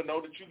don't even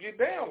know that you get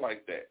down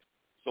like that,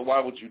 so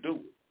why would you do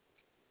it?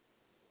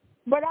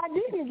 But I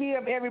didn't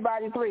give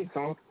everybody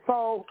threesomes,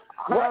 so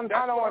I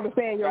don't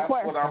understand your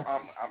question.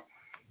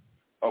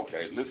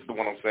 Okay, listen to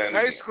what I'm saying.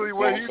 Basically,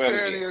 what he's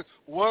saying is,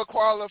 what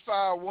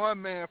qualify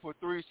one man for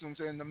threesomes,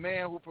 and the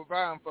man who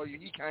provides for you,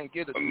 he can't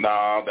get it.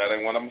 No, that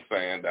ain't what I'm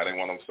saying.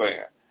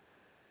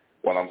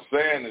 What I'm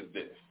saying is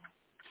this.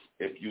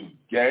 If you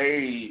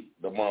gave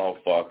the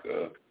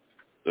motherfucker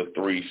the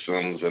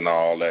threesomes and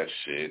all that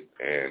shit,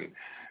 and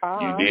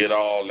you did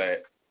all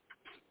that,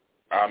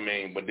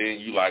 but then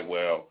you like,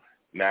 well,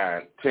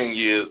 9, 10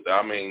 years,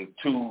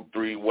 2,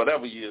 3,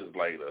 whatever years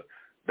later,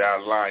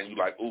 down the line, you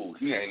like, ooh,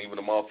 he ain't even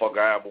the motherfucker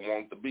I ever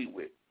wanted to be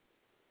with.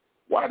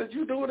 Why did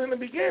you do it in the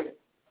beginning?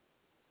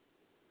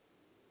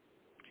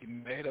 He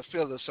made her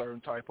feel a certain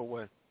type of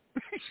way.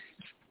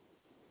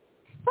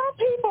 Some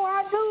people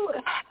I do,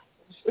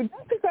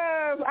 just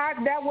because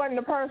that wasn't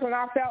the person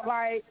I felt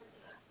like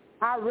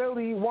I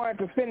really wanted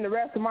to spend the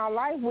rest of my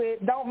life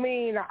with, don't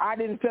mean I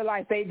didn't feel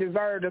like they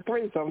deserved a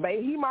threesome.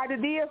 He might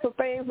have did some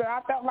things that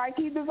I felt like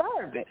he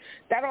deserved it.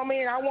 That don't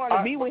mean I want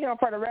to be with him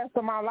for the rest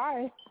of my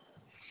life.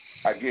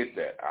 I get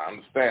that. I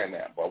understand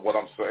that. But what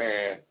I'm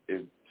saying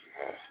is,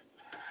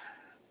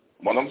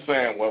 what I'm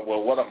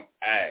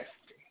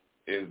asking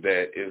is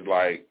that is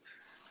like,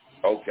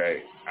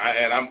 okay,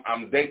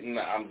 I'm dating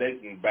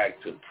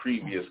back to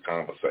previous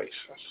conversations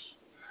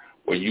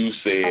where you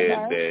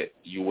said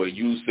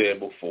you said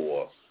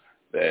before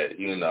that,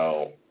 you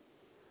know,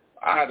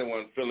 I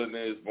wasn't feeling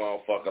this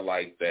motherfucker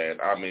like that.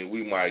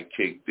 We might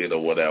kicked it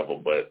or whatever,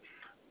 but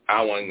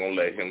I wasn't gonna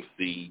let him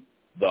see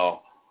the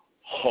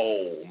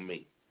whole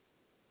me.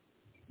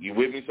 You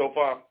with me so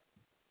far?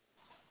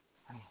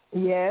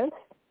 Yes.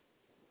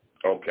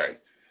 Okay.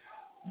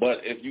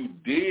 But if you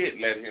did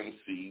let him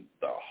see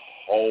the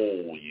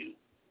whole you,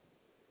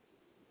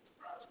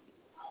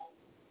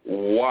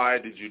 why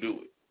did you do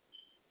it?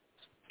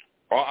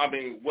 Or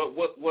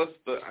what's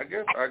the? I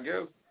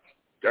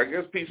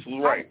guess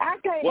Peaceful right. I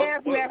can't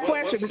answer that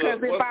question because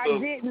if I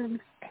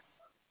didn't,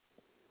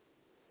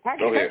 I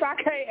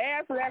can't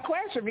answer that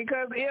question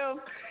because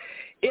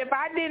if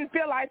I didn't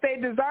feel like they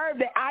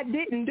deserved it, I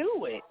didn't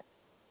do it.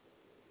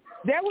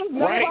 There was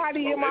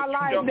nobody in my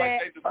life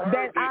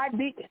that I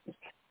did.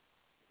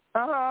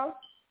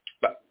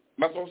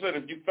 That's what I said.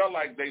 If you felt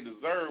like they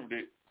deserved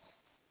it,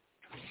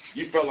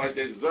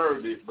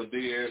 but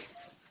then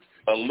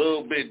a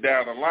little bit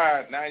down the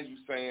line, now you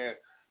saying,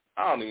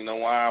 I don't even know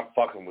why I'm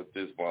fucking with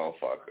this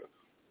motherfucker.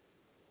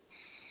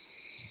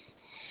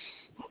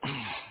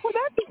 Well,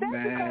 that's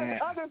because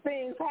other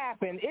things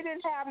happen. It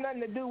didn't have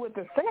nothing to do with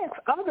the sex.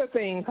 Other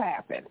things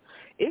happen.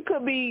 It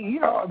could be,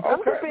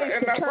 other things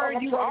to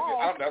turn you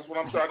off. That's what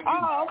I'm trying to get.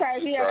 Oh, okay,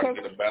 yeah, because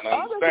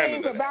other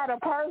things about a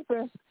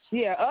person.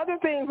 Yeah, other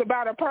things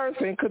about a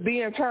person could be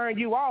and turn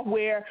you off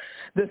where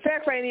the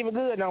sex ain't even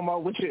good no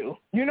more with you.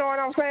 You know what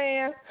I'm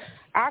saying?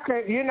 It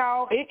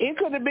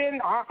could have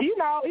been,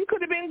 it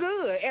could have been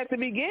good at the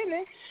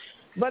beginning,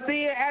 but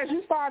then as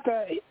you start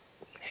to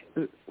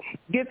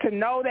get to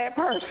know that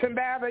person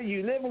better,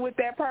 you living with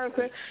that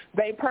person,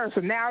 their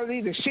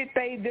personality, the shit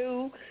they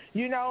do,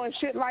 and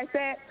shit like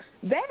that,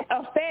 that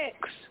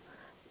affects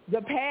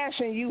the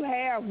passion you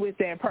have with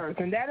that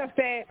person. That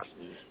affects,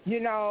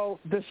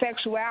 the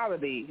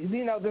sexuality.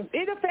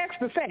 It affects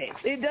the sex.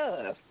 It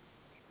does.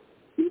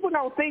 People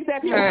don't think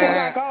that. People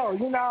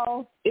feel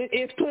like,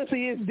 it's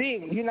pussy, it's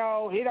dick.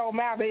 It don't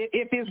matter.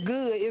 If it's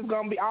good, it's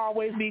going to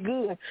always be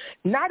good.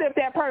 Not if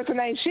that person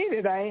ain't shit,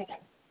 it ain't.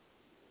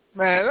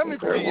 Man, let me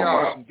play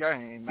y'all some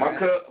game, man.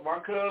 My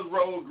cousin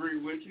Ro agree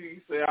with you.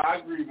 He said, I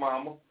agree,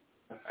 mama.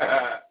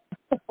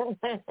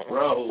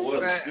 Bro,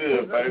 what's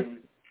good, baby?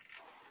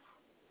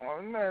 Oh,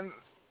 man,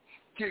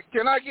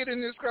 can I get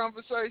in this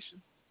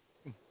conversation?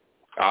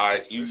 All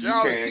right, you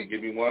can.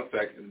 Give me 1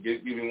 second.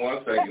 Give me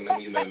 1 second.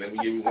 Let me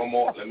give you one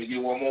more. Let me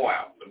get one more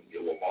out.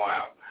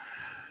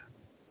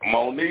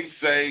 Monique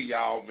say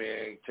y'all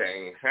men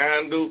can't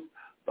handle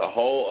the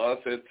whole us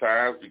at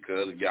times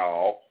because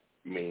y'all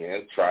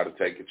men try to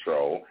take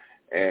control,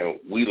 and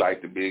we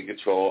like to be in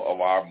control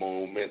of our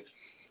movements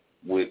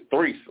with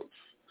threesomes.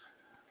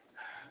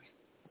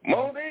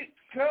 Monique,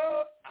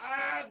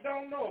 I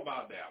don't know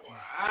about that one.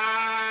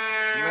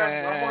 I'm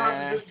going to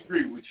have to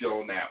disagree with you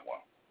on that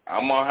one.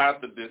 I'm going to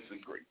have to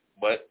disagree.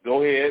 But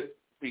go ahead,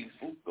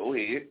 Peaceful. Go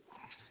ahead.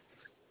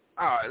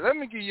 All right, let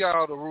me give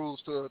y'all the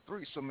rules to a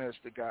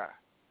three-semester guy.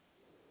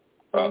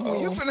 Uh-oh.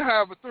 When you finna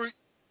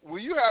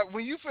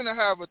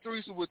have a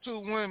threesome with two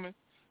women,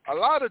 a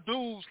lot of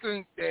dudes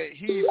think that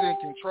he's in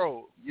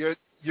control.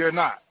 You're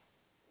not.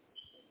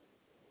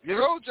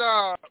 Your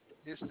job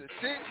is to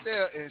sit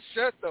there and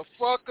shut the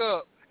fuck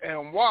up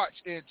and watch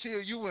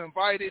until you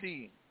invite it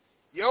in.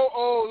 Your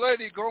old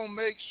lady gonna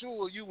make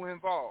sure you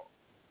involved.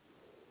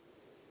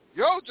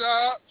 Your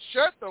job,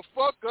 shut the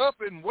fuck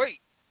up and wait.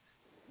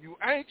 You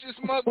anxious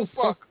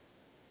motherfucker.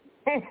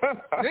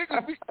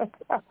 Niggas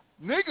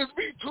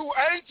be too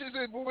anxious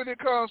when it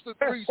comes to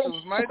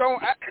threesomes, man.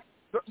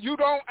 You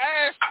don't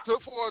ask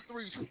for a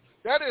threesome.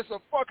 That is a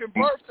fucking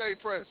birthday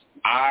present.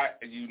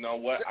 You know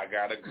what? I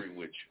gotta agree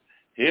with you.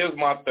 Here's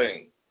my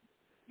thing,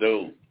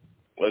 dude.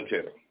 Look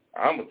at him.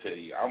 I'm gonna tell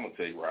you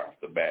right off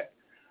the bat.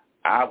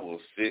 I will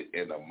sit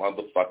in a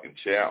motherfucking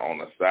chair on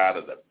the side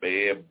of the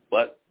bed,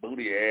 butt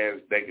booty ass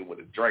naked with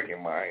a drink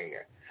in my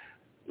hand,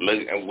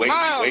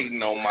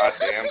 waiting on my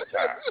damn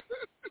time.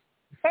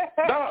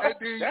 No,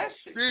 that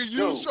shit. Then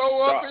you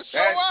show up and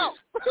show out.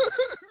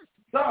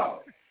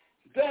 No,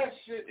 that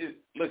shit is,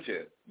 look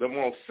at the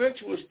most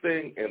sensuous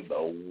thing in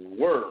the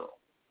world.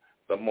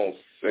 The most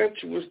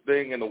sensuous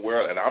thing in the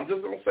world, and I'm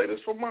just going to say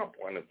this from my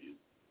point of view.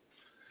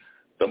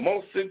 The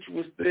most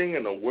sensuous thing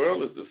in the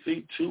world is to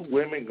see two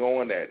women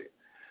going at it.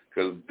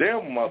 Because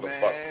them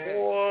motherfuckers,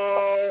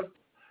 boy,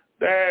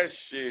 that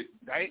shit,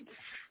 man.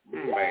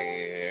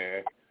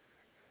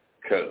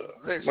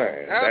 Listen,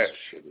 that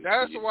shit is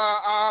that's weird. why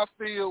I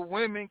feel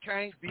women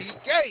can't be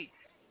gay.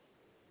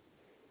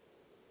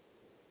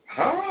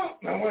 Huh?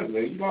 Now, wait a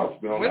minute. You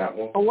lost me on that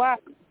one. What?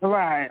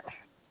 Right.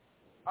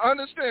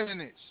 Understand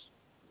this.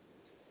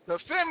 The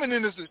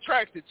feminine is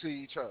attracted to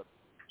each other.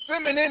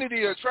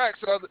 Femininity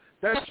attracts other.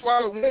 That's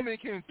why women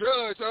can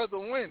judge other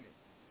women,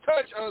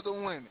 touch other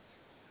women.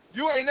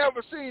 You ain't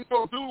never seen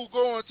no dude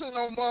going to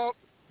no mom.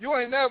 You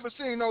ain't never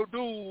seen no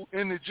dude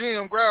in the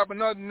gym grab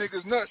another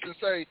nigga's nuts and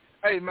say,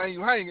 "Hey man,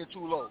 you hanging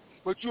too low."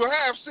 But you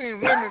have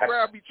seen women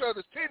grab each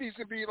other's titties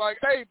and be like,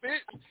 "Hey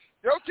bitch,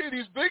 your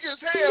titties big as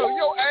hell,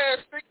 your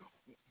ass thick."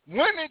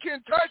 Women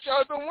can touch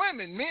other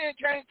women. Men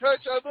can't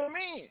touch other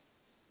men.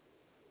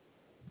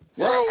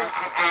 Well,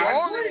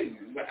 I agree.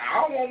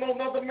 I don't want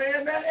no other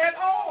man that at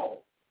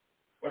all.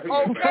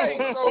 Okay,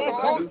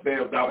 so this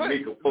damn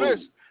Dominica fool.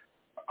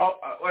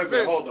 Wait a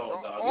minute, hold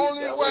on, dog.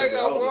 Only way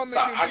a woman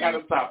can I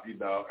gotta stop you,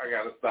 dog. I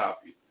gotta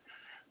stop you.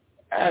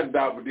 As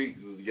Dominique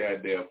is a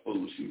goddamn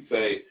fool, she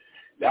say,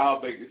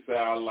 y'all make it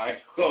sound like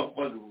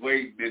motherfuckers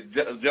waiting to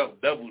jump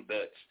double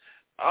dutch.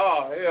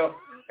 Oh, hell.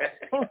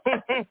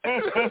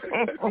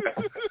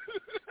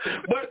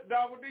 But,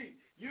 Dominique,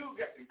 you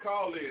got to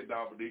call in,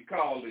 Dominique.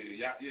 Call in.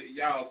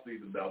 Y'all see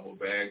the double,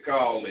 man.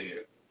 Call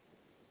in.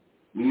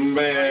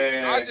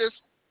 Man.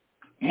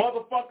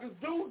 Motherfuckers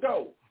do,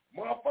 though.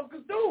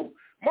 Motherfuckers do.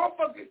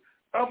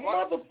 A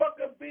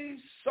motherfucker be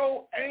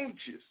so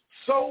anxious,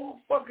 so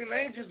fucking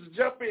anxious to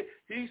jump in.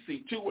 He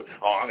see two.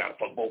 Oh, I gotta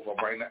fuck both of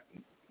them right now.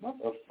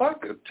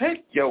 Motherfucker,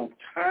 take your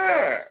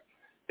time.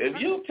 If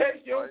you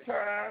take your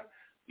time,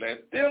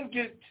 let them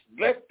get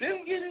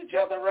each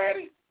other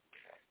ready.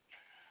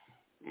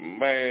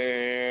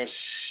 Man,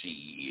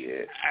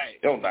 shit.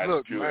 Don't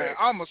look, man.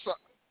 I'm a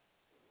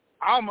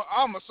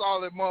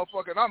solid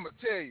motherfucker. And I'm gonna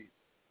tell you,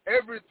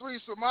 every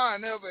threesome I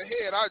never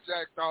had, I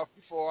jacked off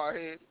before I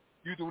had it.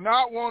 You do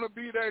not want to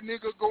be that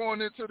nigga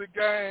going into the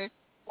game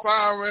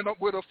firing up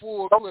with a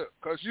full clip,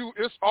 because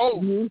it's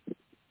over.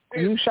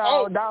 You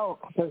sure don't.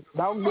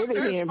 Don't get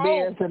in here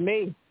embarrassing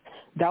me.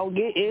 Don't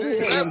get in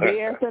here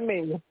embarrassing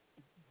me.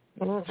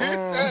 Get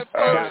that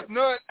first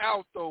nut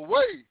out the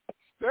way.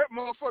 That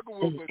motherfucker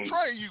will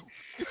betray you.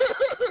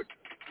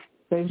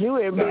 Since you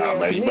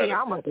embarrass me,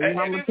 I'm going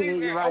to tell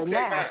you right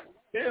now.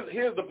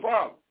 Here's the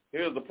problem.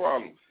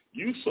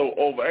 You so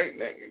over.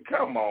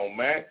 Come on,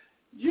 man.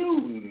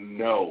 You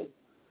know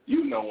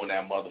when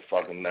that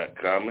motherfucking nut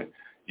coming.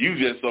 You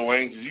just so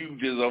anxious. You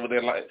just over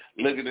there like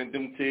looking at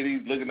them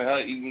titties, looking at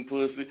her eating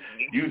pussy.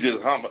 You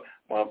just humble.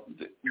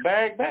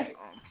 Bag back.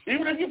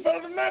 Even if you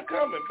feel the nut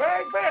coming,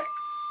 bag back.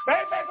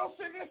 Bag back, go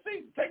sit in the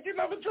seat. Take you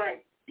another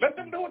drink. Let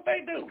them do what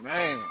they do.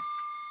 Man.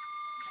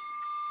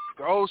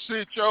 Go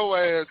sit your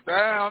ass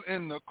down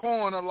in the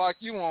corner like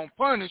you on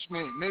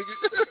punishment, nigga.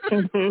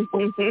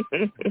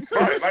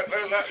 Right, like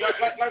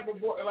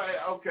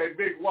okay,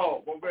 Big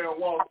Walt. My man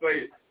Walt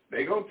say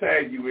they gonna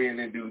tag you in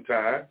due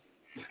time.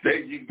 There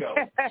you go.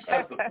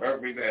 That's the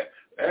perfect that.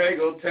 They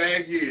gonna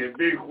tag you in,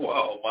 Big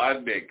Walt, my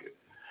nigga.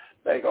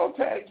 They gonna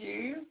tag you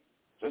in.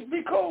 Just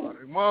be cool.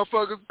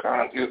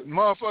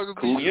 Motherfuckers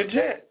cool your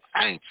jets.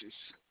 Anxious.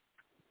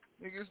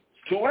 Niggas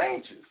too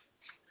anxious.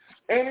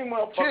 Any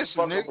motherfucker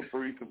fuck up a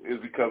threesome is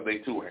because they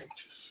too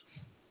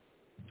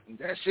anxious.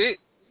 That's it.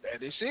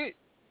 That is it.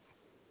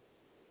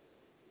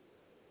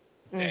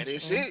 That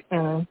is it.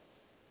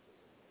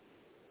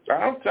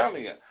 I'm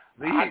telling you,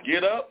 I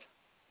get up,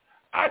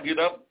 I get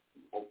up,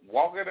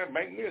 walk in and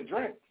make me a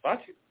drink.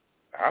 Fuck it.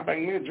 I'll make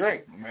me a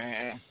drink.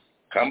 Man.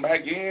 Come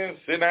back in,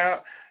 sit down.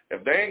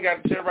 If they ain't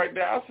got a chair right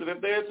there, I'll sit up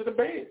there to the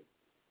bed.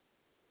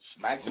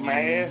 Smack some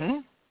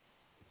ass.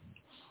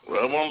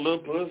 Rub on a little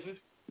pussy.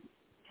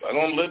 Suck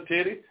on a little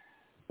titty.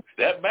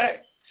 Step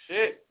back.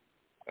 Shit.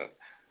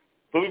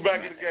 Put me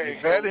back in the game.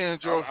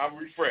 I'm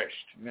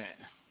refreshed.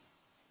 Man.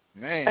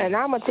 And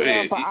I'm going to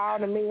tell for all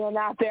the men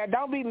out there,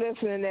 don't be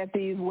listening at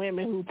these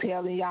women who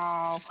telling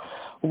y'all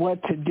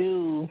what to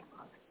do.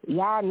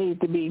 Y'all need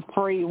to be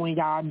free when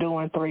y'all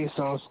doing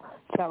threesomes.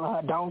 Telling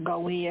her, don't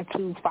go in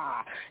too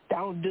far.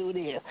 Don't do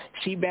this.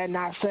 She better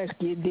not suck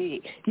your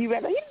dick. You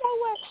better, you know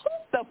what? Sit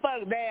the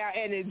fuck down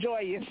and enjoy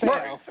yourself.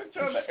 Right.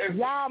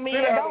 Y'all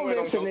men, don't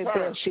listen to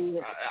that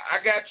shit.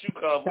 I got you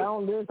covered.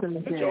 Don't listen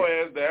to that. Sit your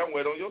ass down.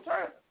 Wait on your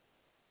time.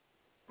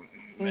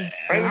 Man,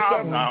 ain't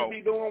something you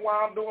be doing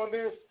while I'm doing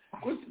this?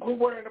 Quit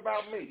worrying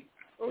about me.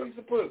 Go eat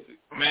some pussy.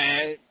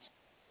 Man,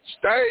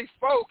 stay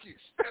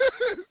focused.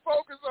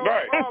 Focus on the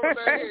problem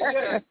at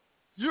hand.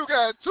 You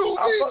got two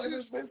I'll fuck bitches.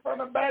 this bitch from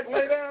the back,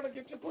 lay down and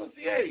get your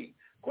pussy ate.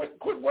 Quit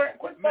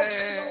focusing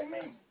on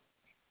me.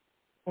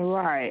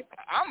 Right.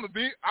 I'm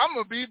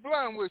gonna be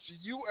blunt with you.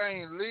 You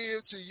ain't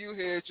lived till you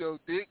had your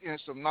dick in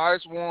some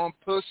nice warm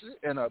pussy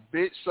and a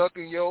bitch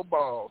sucking your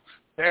balls.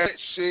 That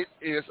shit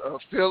is a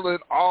feeling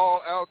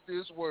all out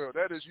this world.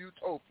 That is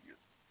utopia.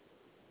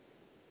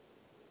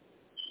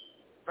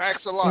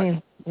 Facts of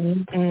life.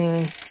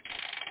 Mm-hmm.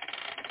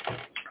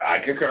 I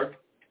concur.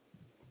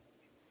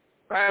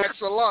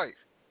 Facts of life.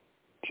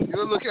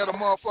 You look at a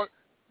motherfucker.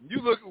 You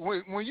look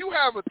when you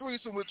have a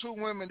threesome with two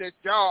women that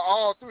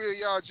all three of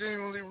y'all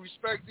genuinely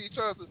respect each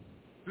other.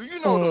 Do you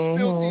know the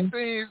filthy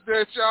things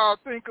that y'all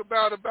think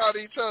about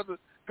each other?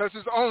 Because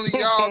it's only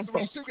y'all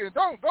three together.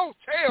 Don't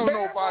tell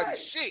nobody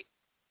shit.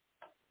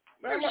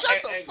 Man,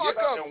 shut the fuck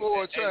up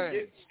for a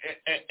change.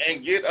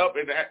 And get up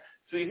and act.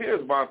 See,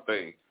 here's my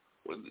thing.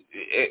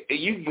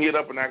 You can get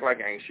up and act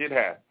like ain't shit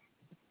happen.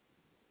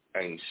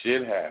 Ain't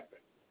shit happen.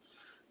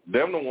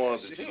 Them the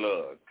ones that you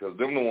love, because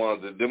them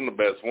the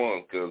best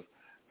ones, because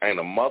ain't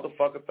a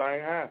motherfucker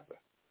thing happen.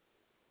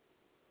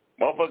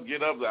 Motherfucker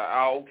get up like,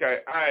 oh,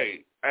 okay,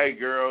 hey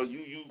girl,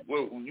 you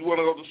want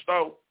to go to the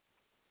store?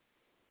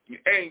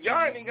 And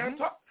y'all ain't even got to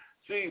talk.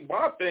 See,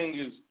 my thing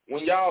is,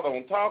 when y'all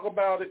don't talk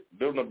about it,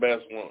 them the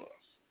best ones.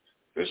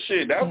 This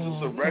shit, that was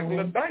just a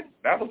regular night.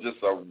 That was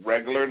just a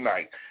regular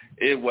night.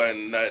 It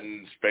wasn't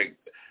nothing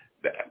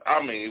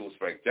it was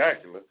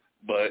spectacular,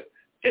 but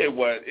it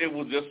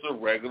was just a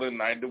regular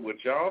night to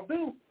what y'all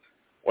do.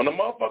 When the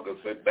motherfucker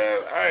sit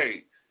there,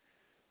 hey,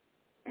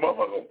 all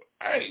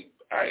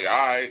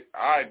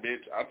right,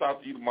 bitch, I'll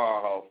talk to you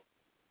tomorrow, ho.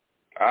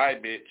 All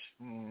right, bitch.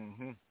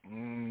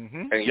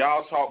 And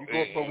y'all talk,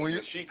 and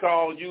when she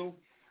called you,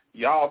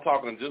 y'all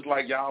talking just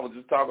like y'all was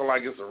just talking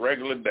like it's a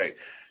regular day.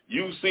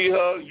 You see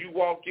her, you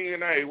walk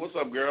in, hey, what's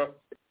up, girl?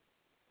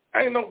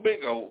 Ain't no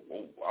big I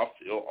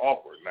feel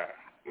awkward now.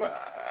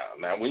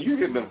 Now, when you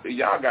get them,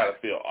 y'all got to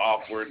feel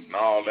awkward and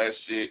all that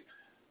shit.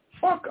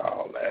 Fuck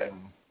all that.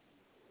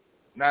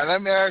 Now,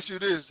 let me ask you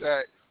this,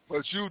 Zach.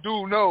 But you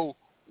do know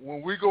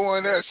when we go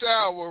in that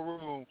shower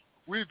room,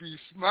 we be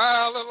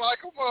smiling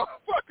like a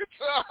motherfucking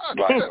time.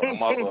 Like a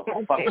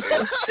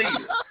motherfucking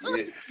cheater.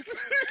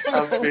 Yeah.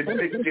 I'm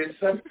finna get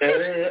something.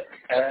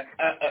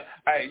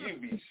 Hey, you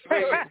be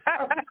sweet.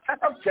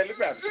 I'm telling you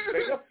about this,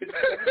 nigga. I'm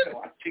finna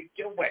I'll kick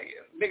your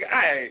ass. Nigga,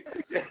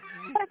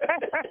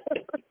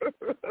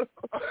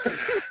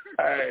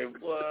 Hey,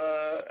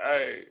 boy.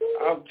 Hey,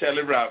 I'm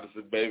Kelly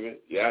Robinson, baby.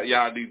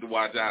 Y'all need to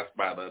watch I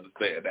Spy to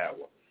understand that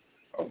one.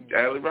 I'm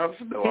Kelly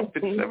Robinson. No, I'm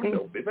 57,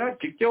 though, baby. I'll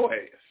kick your ass.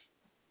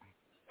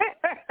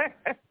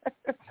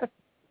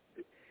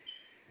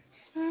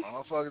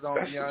 Motherfuckers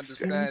don't be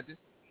understanding.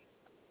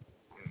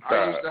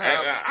 I used to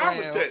have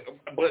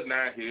but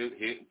now here,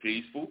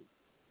 peaceful,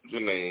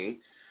 Janine,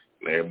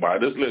 and everybody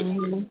that's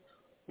listening,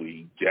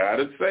 we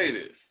gotta say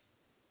this.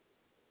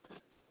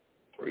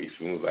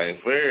 Threesomes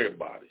ain't for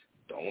everybody.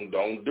 Don't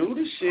do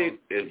the shit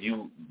if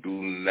you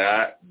do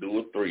not do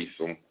a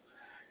threesome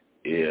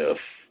if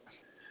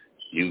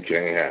you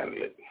can't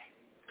handle it.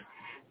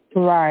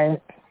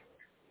 Right.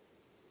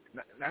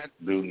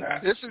 Do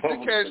not. This is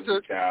the case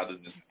to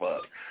childish as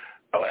fuck.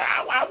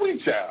 Why we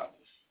childish?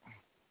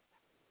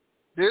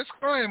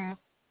 Disclaimer: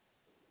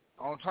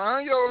 don't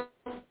turn your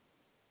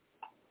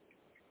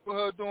for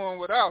her doing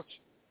without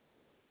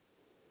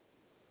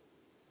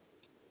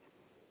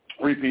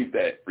you. Repeat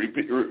that.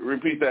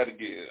 Repeat that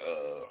again.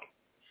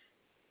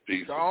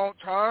 Peace. Don't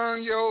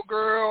turn your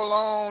girl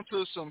on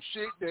to some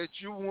shit that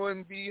you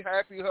wouldn't be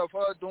happy of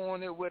her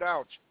doing it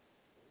without you.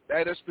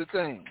 That is the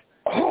thing.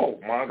 Oh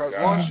my God!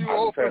 Once you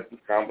open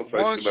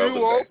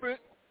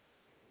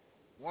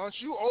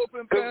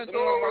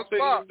Pandora's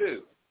box,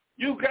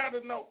 you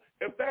gotta know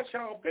if that's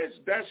y'all bitch,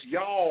 that's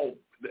y'all.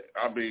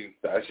 I mean,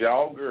 that's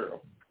y'all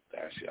girl.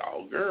 That's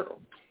y'all girl.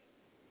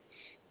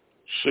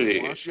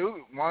 Shit. Once your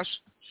girl,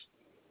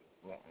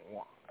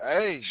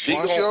 she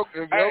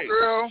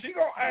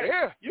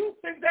gonna. You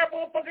think that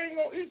motherfucker ain't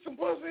gonna eat some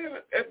pussy?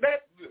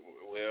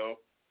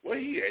 Well, Where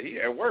he at? He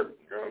at work.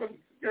 Girl, come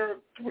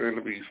here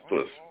to be his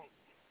pussy.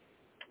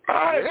 All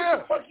right, what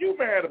the fuck you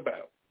mad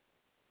about?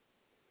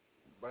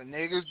 But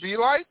niggas be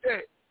like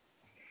that.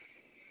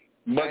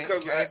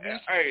 Because,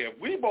 hey, if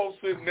we both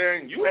sitting there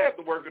and you have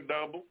to work a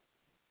double,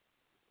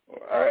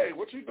 hey,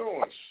 what you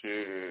doing?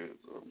 Shit.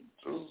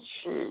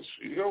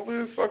 She over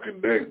here sucking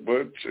dick,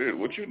 but shit,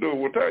 what you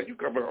doing? What time you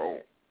coming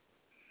home?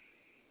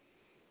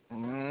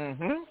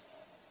 Mm-hmm.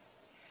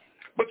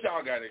 But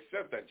y'all got to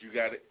accept that. You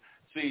got to,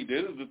 see,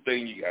 this is the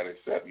thing you got to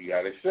accept. You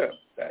got to accept.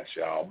 That's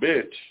y'all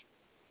bitch.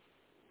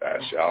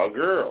 That's y'all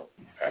girl.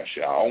 That's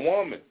y'all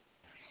woman.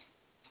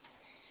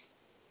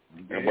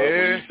 And but when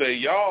you say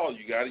y'all,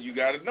 you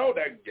gotta know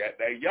that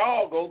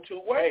y'all go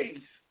two ways.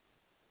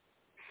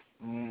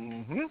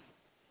 Mm-hmm.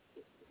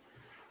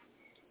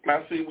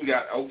 Now see, we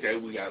got a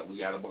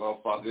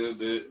motherfucker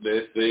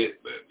that said,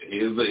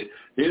 here's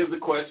the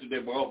question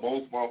that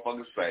both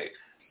motherfuckers say.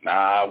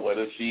 Nah, what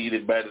if she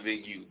did better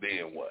than you?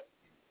 Then what?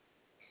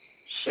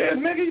 Shit,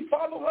 nigga, you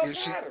follow her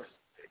pattern.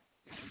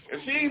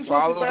 If she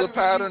follow the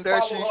pattern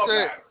that she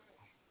said.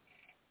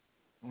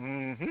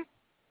 Mm-hmm.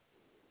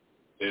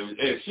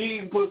 If she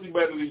ain't pussy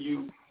better than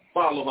you,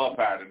 follow her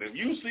pattern. If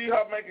you see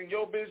her making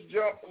your bitch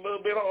jump a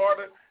little bit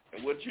harder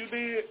than what you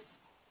did,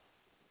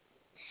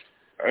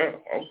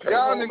 okay.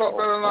 Y'all niggas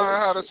better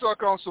learn how to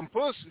suck on some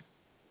pussy.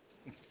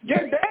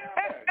 Get down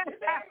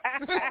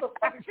there.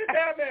 Get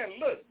down there and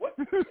look. What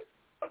the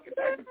fuck is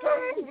that?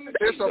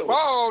 It's a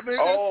ball, nigga.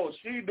 Oh,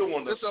 she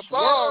doing the It's a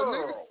ball,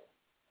 nigga.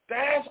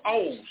 That's,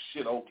 oh,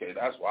 shit, okay.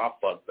 That's why I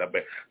fucked up.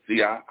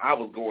 See, I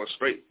was going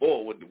straight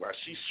forward while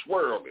she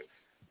swirled it.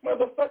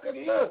 Motherfucker,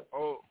 look.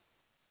 Oh,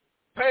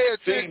 pay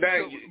attention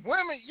to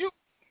women.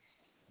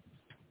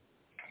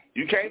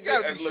 You can't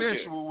gotta be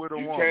sensual with a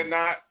woman. You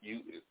cannot.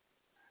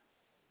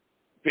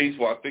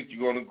 Peaceful, I think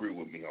you're going to agree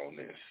with me on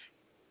this.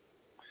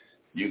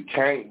 You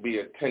can't be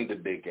a tender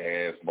dick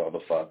ass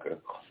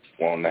motherfucker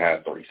wanting to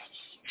have threesomes.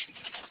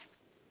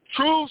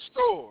 True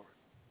story.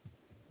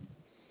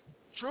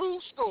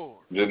 True story.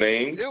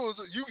 Janine? It was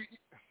you.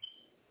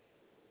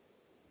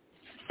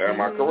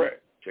 Am I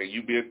correct? Can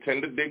you be a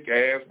tender dick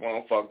ass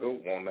motherfucker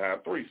wanting to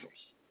have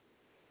threesomes?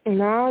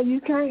 No,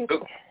 you can't.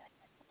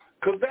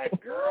 Cause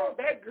that girl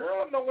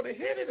know where to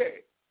hit it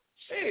at.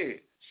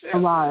 Shit.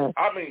 Right.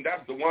 I mean,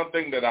 that's the one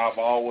thing that I've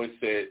always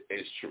said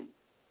is true.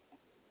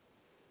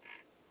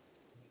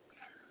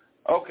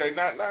 Okay,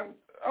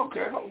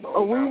 okay, hold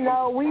on. We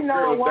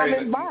know a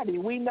woman's body.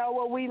 We know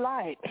what we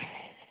like.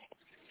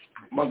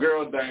 My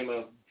girl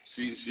Dana,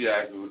 she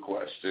asked me a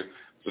question.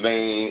 So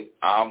then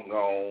I'm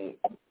going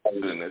to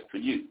send this to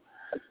you.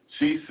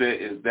 She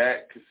said, is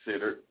that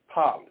considered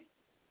poly?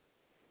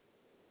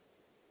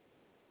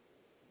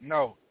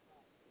 No.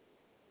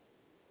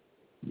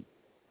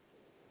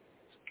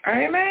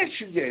 I ain't asked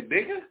you yet,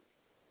 nigga.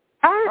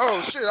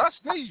 Oh, shit, I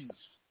sneezed.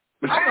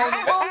 I'm on the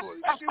road.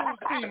 She was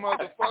me,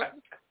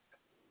 motherfucker.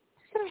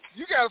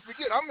 You got to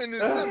forget, I'm in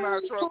this semi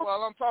truck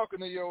while I'm talking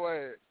to your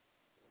ass.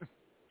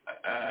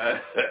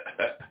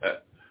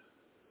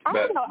 I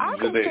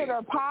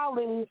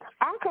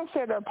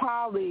consider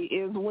poly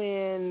is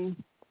when,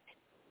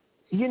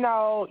 you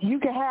know, you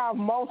can have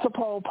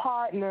multiple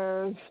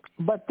partners,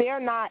 but they're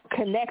not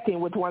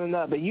connecting with one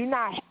another.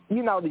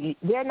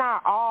 They're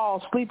not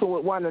all sleeping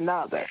with one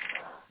another.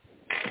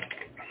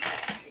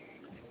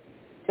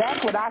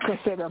 That's what I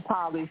consider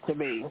poly to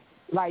be.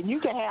 Like, you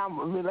can have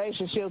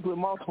relationships with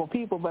multiple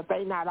people, but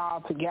they're not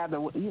all together.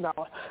 You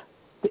know,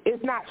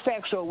 it's not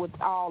sexual with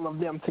all of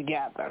them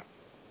together.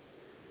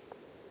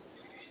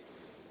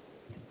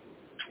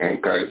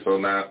 Okay, so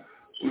now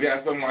we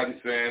got somebody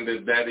saying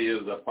that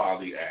is a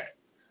poly act.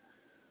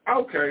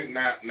 Okay,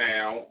 now,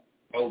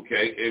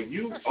 if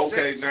you,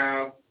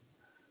 now,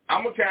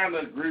 I'm going to kind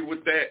of agree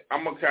with that.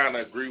 I'm going to kind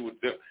of agree with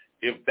them.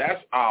 If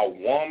that's our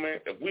woman,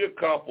 if we're a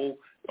couple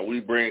and we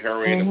bring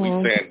her in and we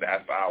say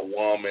that's our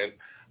woman,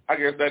 I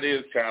guess that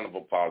is kind of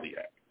a poly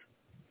act.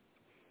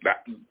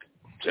 That,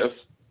 just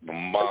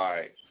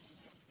my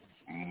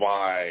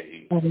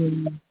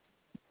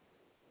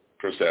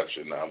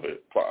perception of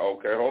it.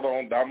 Okay, hold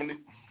on, Dominique.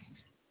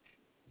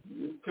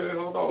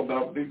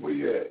 Where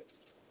you at?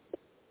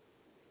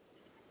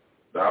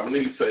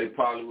 Dominique say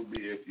poly would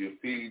be if you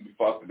feed,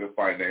 fucking, and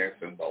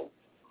financing both.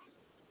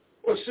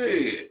 Well,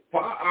 shit.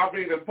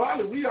 In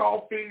poly, we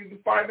all feed,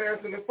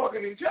 financing, and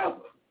fucking each other.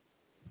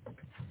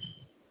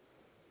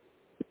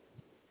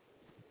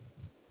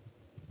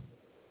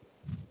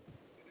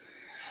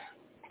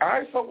 All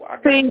right, so I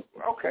guess,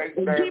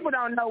 people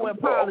don't know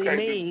what poly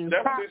means.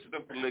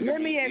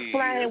 Let me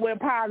explain what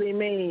poly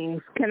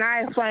means. Can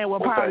I explain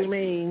what poly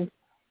means?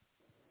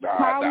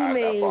 Poly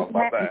means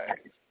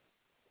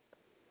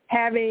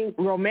having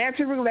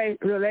romantic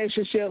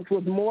relationships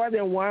with more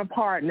than one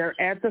partner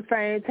at the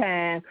same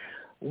time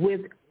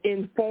with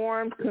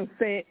informed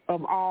consent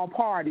of all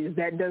parties.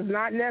 That does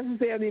not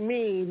necessarily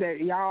mean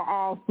that y'all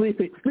all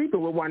sleeping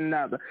with one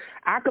another.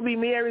 I could be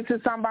married to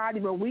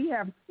somebody, but we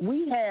have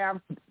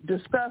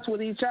discussed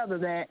with each other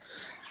that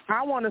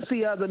I want to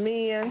see other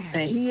men,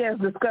 and he has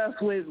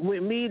discussed with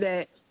me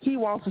that he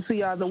wants to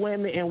see other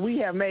women, and we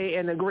have made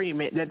an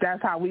agreement that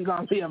that's how we're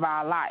going to live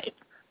our life.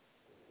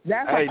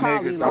 That's hey,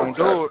 niggas, don't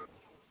do it.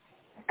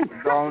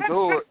 Don't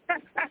do it.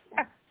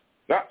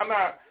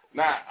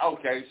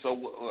 Okay,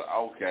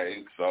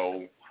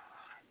 so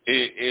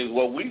is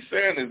what we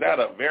saying, is that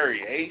a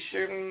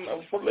variation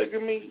of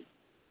polygamy?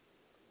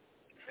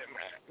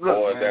 Look,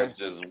 or man. that's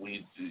just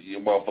you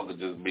motherfuckers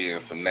just being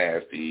some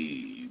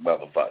nasty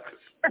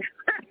motherfuckers?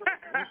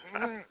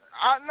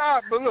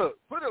 But look,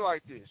 put it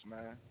like this,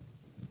 man.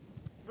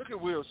 Look at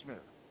Will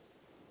Smith.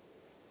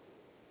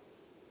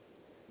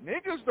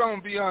 Niggas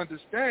don't be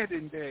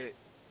understanding that.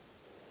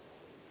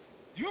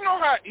 You know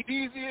how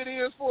easy it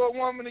is for a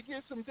woman to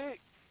get some dick?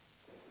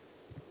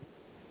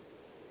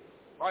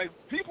 Like,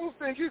 people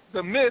think it's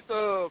the myth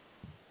of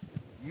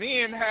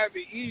men have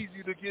it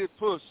easy to get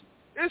pussy.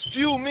 There's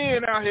few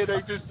men out here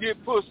that just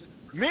get pussy.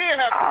 Men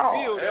have to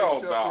feel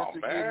themselves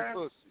into getting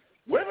pussy.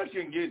 Women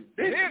can get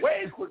dick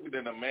way quicker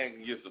than a man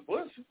can get some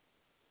pussy.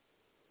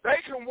 They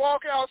can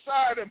walk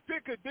outside and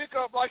pick a dick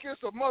up like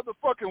it's a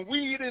motherfucking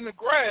weed in the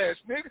grass,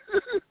 nigga.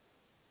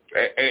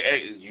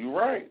 Hey, you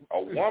right.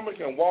 A woman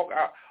can walk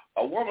out.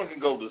 A woman can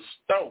go to the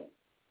store.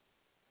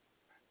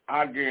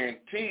 I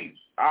guarantee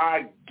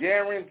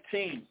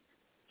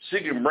she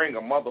can bring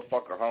a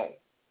motherfucker home.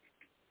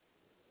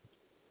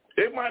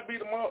 It might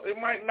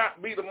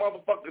not be the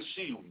motherfucker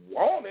she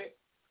wanted,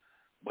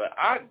 but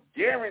I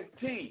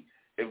guarantee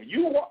if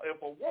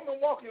a woman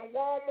walk in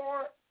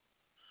Walmart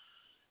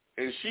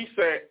and she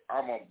said,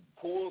 I'm gonna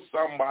pull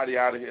somebody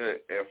out of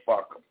here and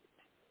fuck them,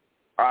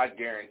 I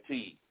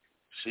guarantee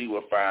she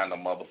will find a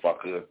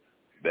motherfucker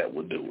that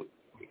would do it.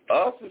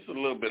 Us, it's a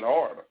little bit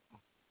harder.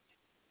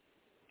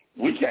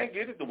 We can't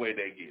get it the way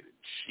they get it.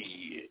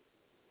 Shit.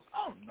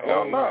 Oh, no.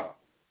 Hell no.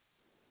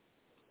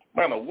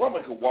 Man, a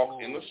woman could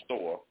walk in the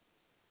store,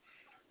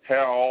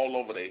 hair all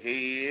over their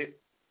head,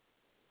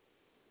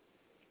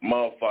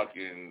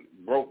 motherfucking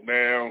broke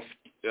down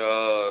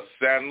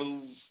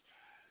sandals,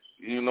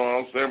 you know what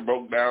I'm saying,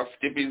 broke down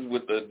skippies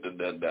with the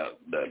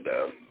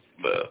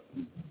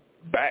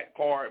back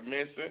part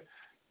missing,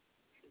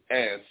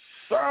 and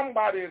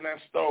somebody in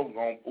that store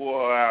gonna pull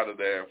her out of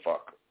there and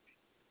fuck her.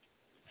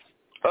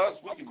 Us,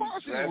 we can be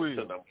dressed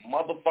to the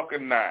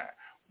motherfucking nine.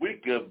 We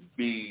could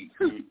be,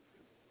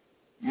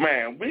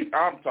 man,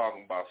 I'm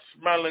talking about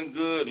smelling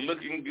good,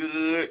 looking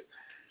good,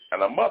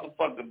 and a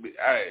motherfucker be,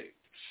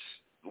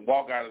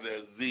 walk out of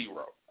there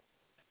zero.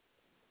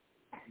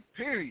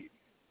 Period.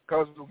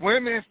 Because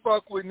women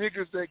fuck with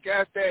niggas that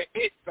got that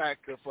it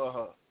factor for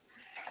her.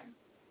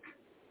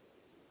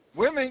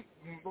 Women,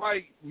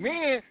 like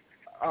men,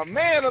 a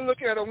man will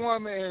look at a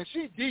woman and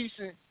she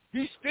decent,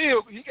 he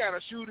got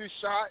to shoot his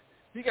shot.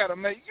 He got to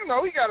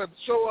he got to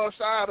show her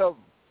side of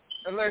him.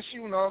 Unless,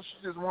 she's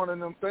just one of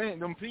them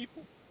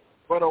people.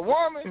 But a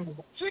woman,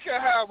 she can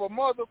have a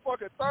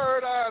motherfucking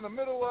third eye in the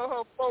middle of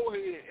her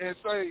forehead and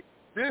say,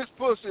 this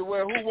pussy,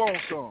 well, who wants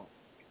some?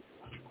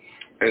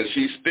 And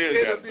she still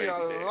got to be a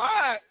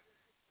line.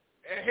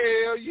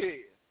 Hell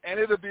yeah. And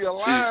it'll be a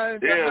line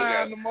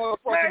behind the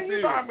motherfucking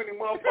you know how many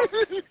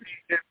motherfuckers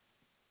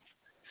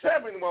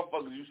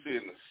you see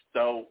in the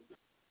stove,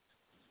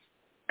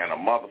 and a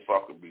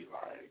motherfucker be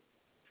like,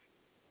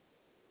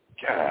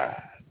 God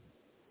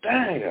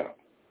damn.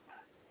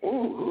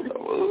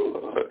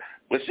 Ooh.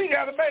 But she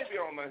got a baby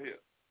on her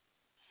hip.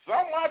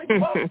 Somebody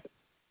fucked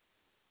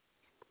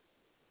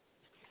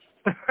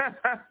her.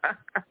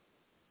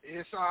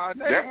 It's our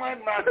name. That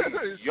might not be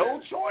your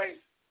choice,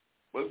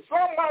 but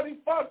somebody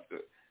fucked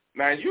her.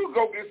 Now, you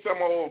go get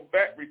some old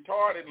fat,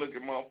 retarded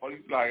looking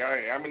motherfucker. Like,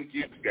 how many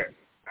kids you got?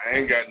 I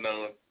ain't got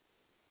none.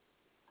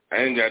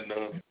 I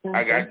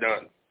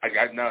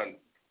got none.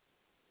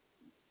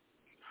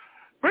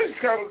 Bitch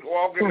come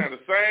walking in the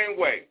same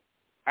way.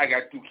 I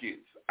got 2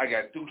 kids.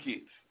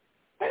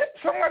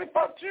 Somebody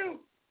fucked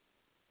you.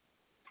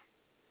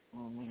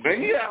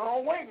 Then he at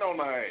home waiting on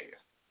her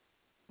ass.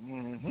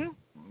 Mm-hmm.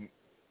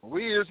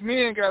 We as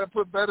men got to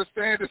put better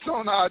standards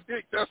on our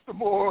dick. That's the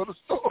moral of the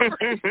story.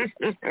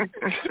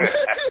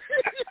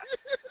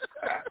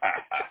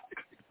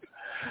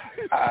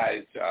 All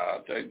right,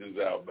 y'all. Check this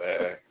out,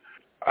 man.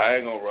 I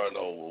ain't going to run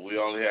over. We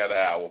only had an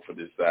hour for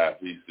this side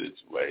piece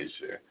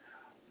situation.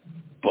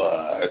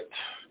 But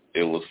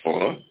it was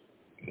fun.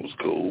 It was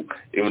cool.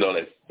 Even though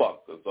they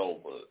fucked us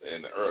over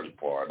in the early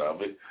part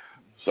of it.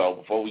 So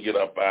before we get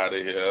up out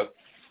of here,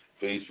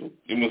 peace.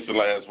 Give us the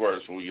last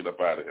words before we get up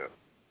out of here.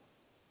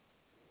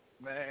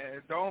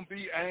 Man, don't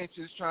be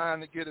anxious trying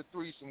to get a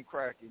threesome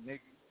cracking,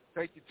 nigga.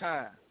 Take your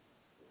time.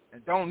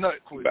 And don't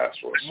nut quick. That's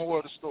right. More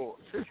of the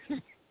story.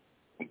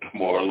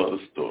 Moral of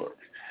the story.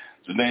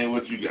 Janae,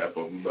 what you got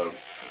for me, brother?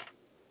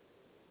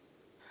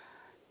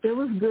 It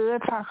was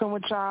good talking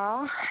with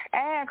y'all.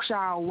 Ask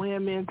y'all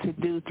women to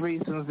do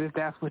threesomes if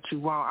that's what you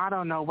want. I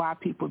don't know why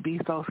people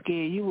be so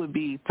scared. You would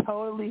be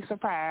totally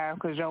surprised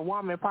because your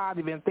woman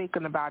probably been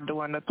thinking about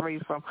doing a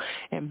threesome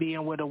and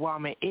being with a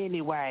woman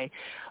anyway.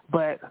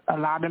 But a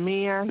lot of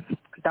men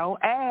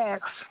don't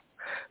ask.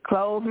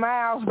 Closed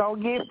mouths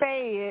don't get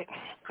fed.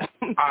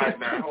 All right,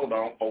 now hold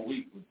on.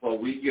 Before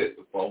we get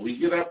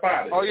up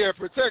out of here. Oh yeah,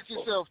 protect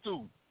yourself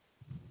too.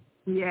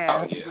 Yeah.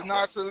 Oh, yeah. Do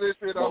not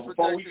solicit or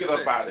Before we get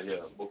up out of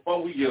here,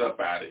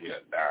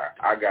 now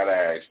I gotta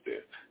ask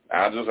this.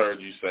 I just heard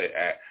you say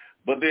act,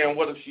 but then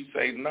what if she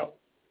say no?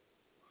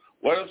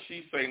 What if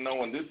she say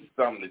no, and this is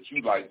something that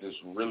you like just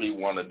really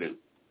want to do?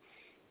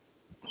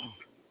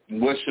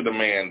 What should a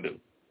man do?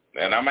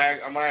 And I'm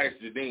gonna ask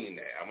Jadine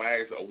that. I'm gonna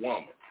ask a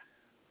woman.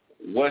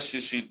 What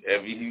should she?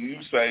 If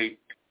you say,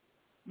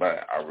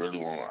 but I really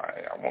want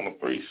a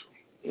threesome,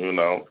 you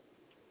know.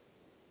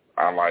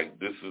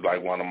 This is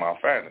like one of my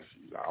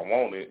fantasies. I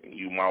want it, and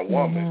you my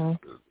woman,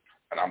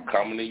 and I'm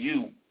coming to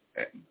you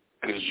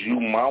because you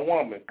my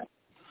woman.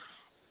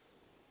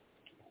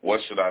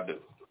 What should I do?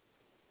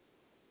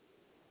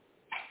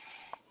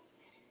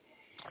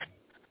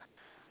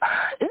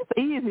 It's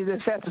easy to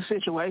set the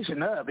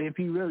situation up if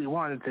you really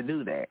wanted to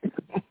do that.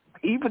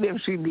 Even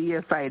if she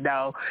did say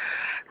no.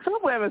 Some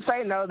women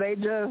say no, they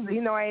just,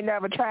 ain't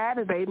never tried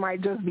it. They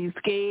might just be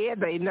scared,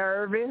 they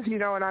nervous, you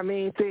know what I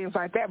mean, things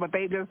like that, but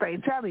they just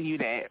ain't telling you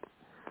that.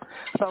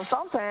 So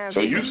sometimes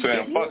go for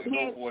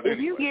it if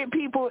you get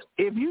people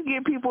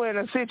in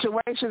a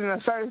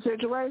certain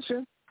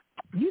situation,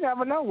 you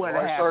never know what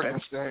happens.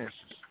 Circumstances.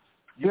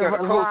 You got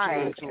to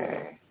coach into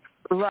it.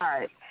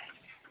 Right.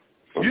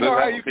 So you know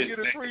how you can get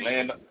a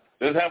threesome?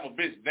 Just have a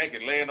bitch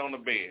naked laying on the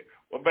bed.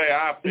 Well, babe,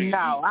 I think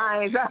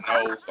I ain't. No,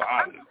 so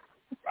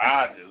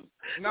I just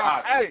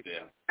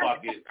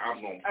fuck it.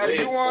 I'm gonna play. Hey,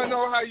 you want to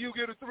know how you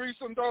get a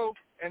threesome though?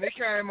 And it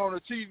came on a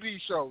TV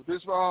show.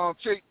 This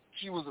chick,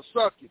 she was a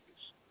succubus.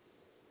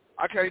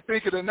 I can't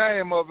think of the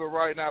name of it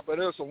right now, but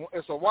it's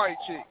a white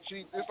chick.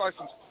 It's like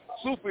some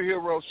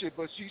superhero shit,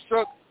 but she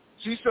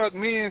sucked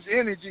men's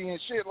energy and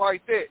shit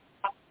like that.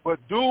 But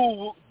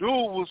dude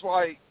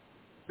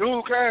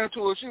came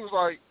to her. She was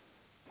like,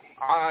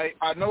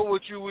 I know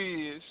what you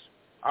is.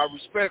 I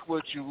respect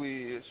what you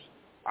is.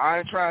 I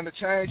ain't trying to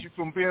change you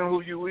from being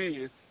who you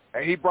is.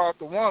 And he brought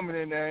the woman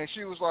in there, and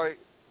she was like,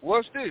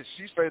 what's this?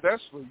 She said,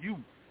 that's for you.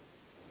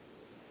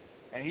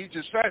 And he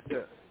just sat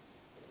there.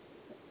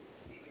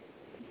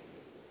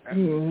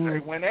 And they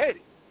went at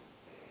it.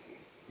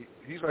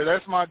 He's like,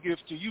 that's my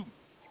gift to you.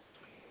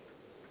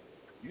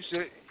 You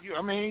said,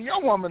 your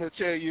woman will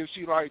tell you if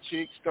she like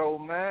chicks, though,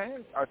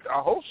 man.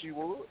 I hope she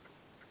would.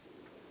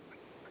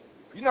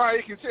 You know how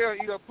you can tell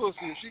eat her pussy.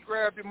 If she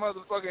grabbed your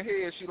motherfucking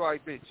head, she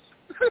like bitches.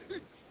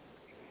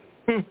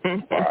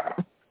 Wow.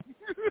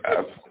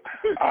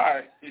 All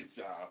right,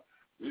 y'all.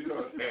 We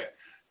gonna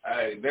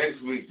hey,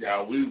 next week,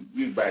 y'all,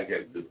 we back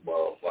at this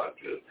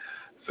motherfucker.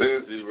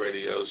 Sensi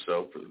Radio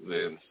Show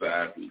presents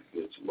Savvy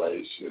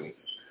Situations.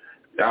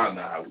 Y'all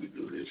know how we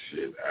do this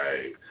shit.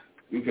 Hey,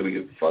 we finna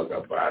get the fuck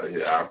up out of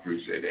here. I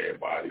appreciate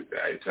everybody.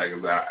 Hey, check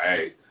us out.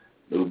 Hey,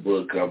 new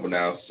book coming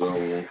out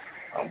soon.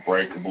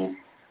 Unbreakable.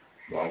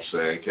 You know what I'm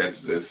saying? Catch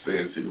us at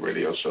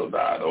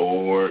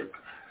SinCityRadioShow.org.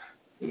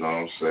 You know what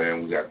I'm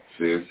saying? We got the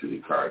Sin City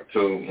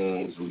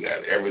cartoons. We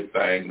got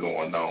everything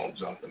going on,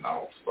 jumping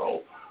off.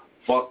 So,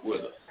 fuck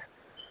with us.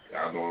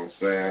 Y'all know what I'm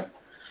saying?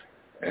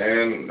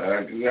 And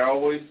like we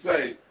always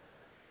say,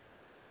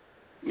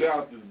 we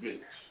out this bitch.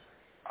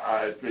 All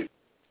right, peace.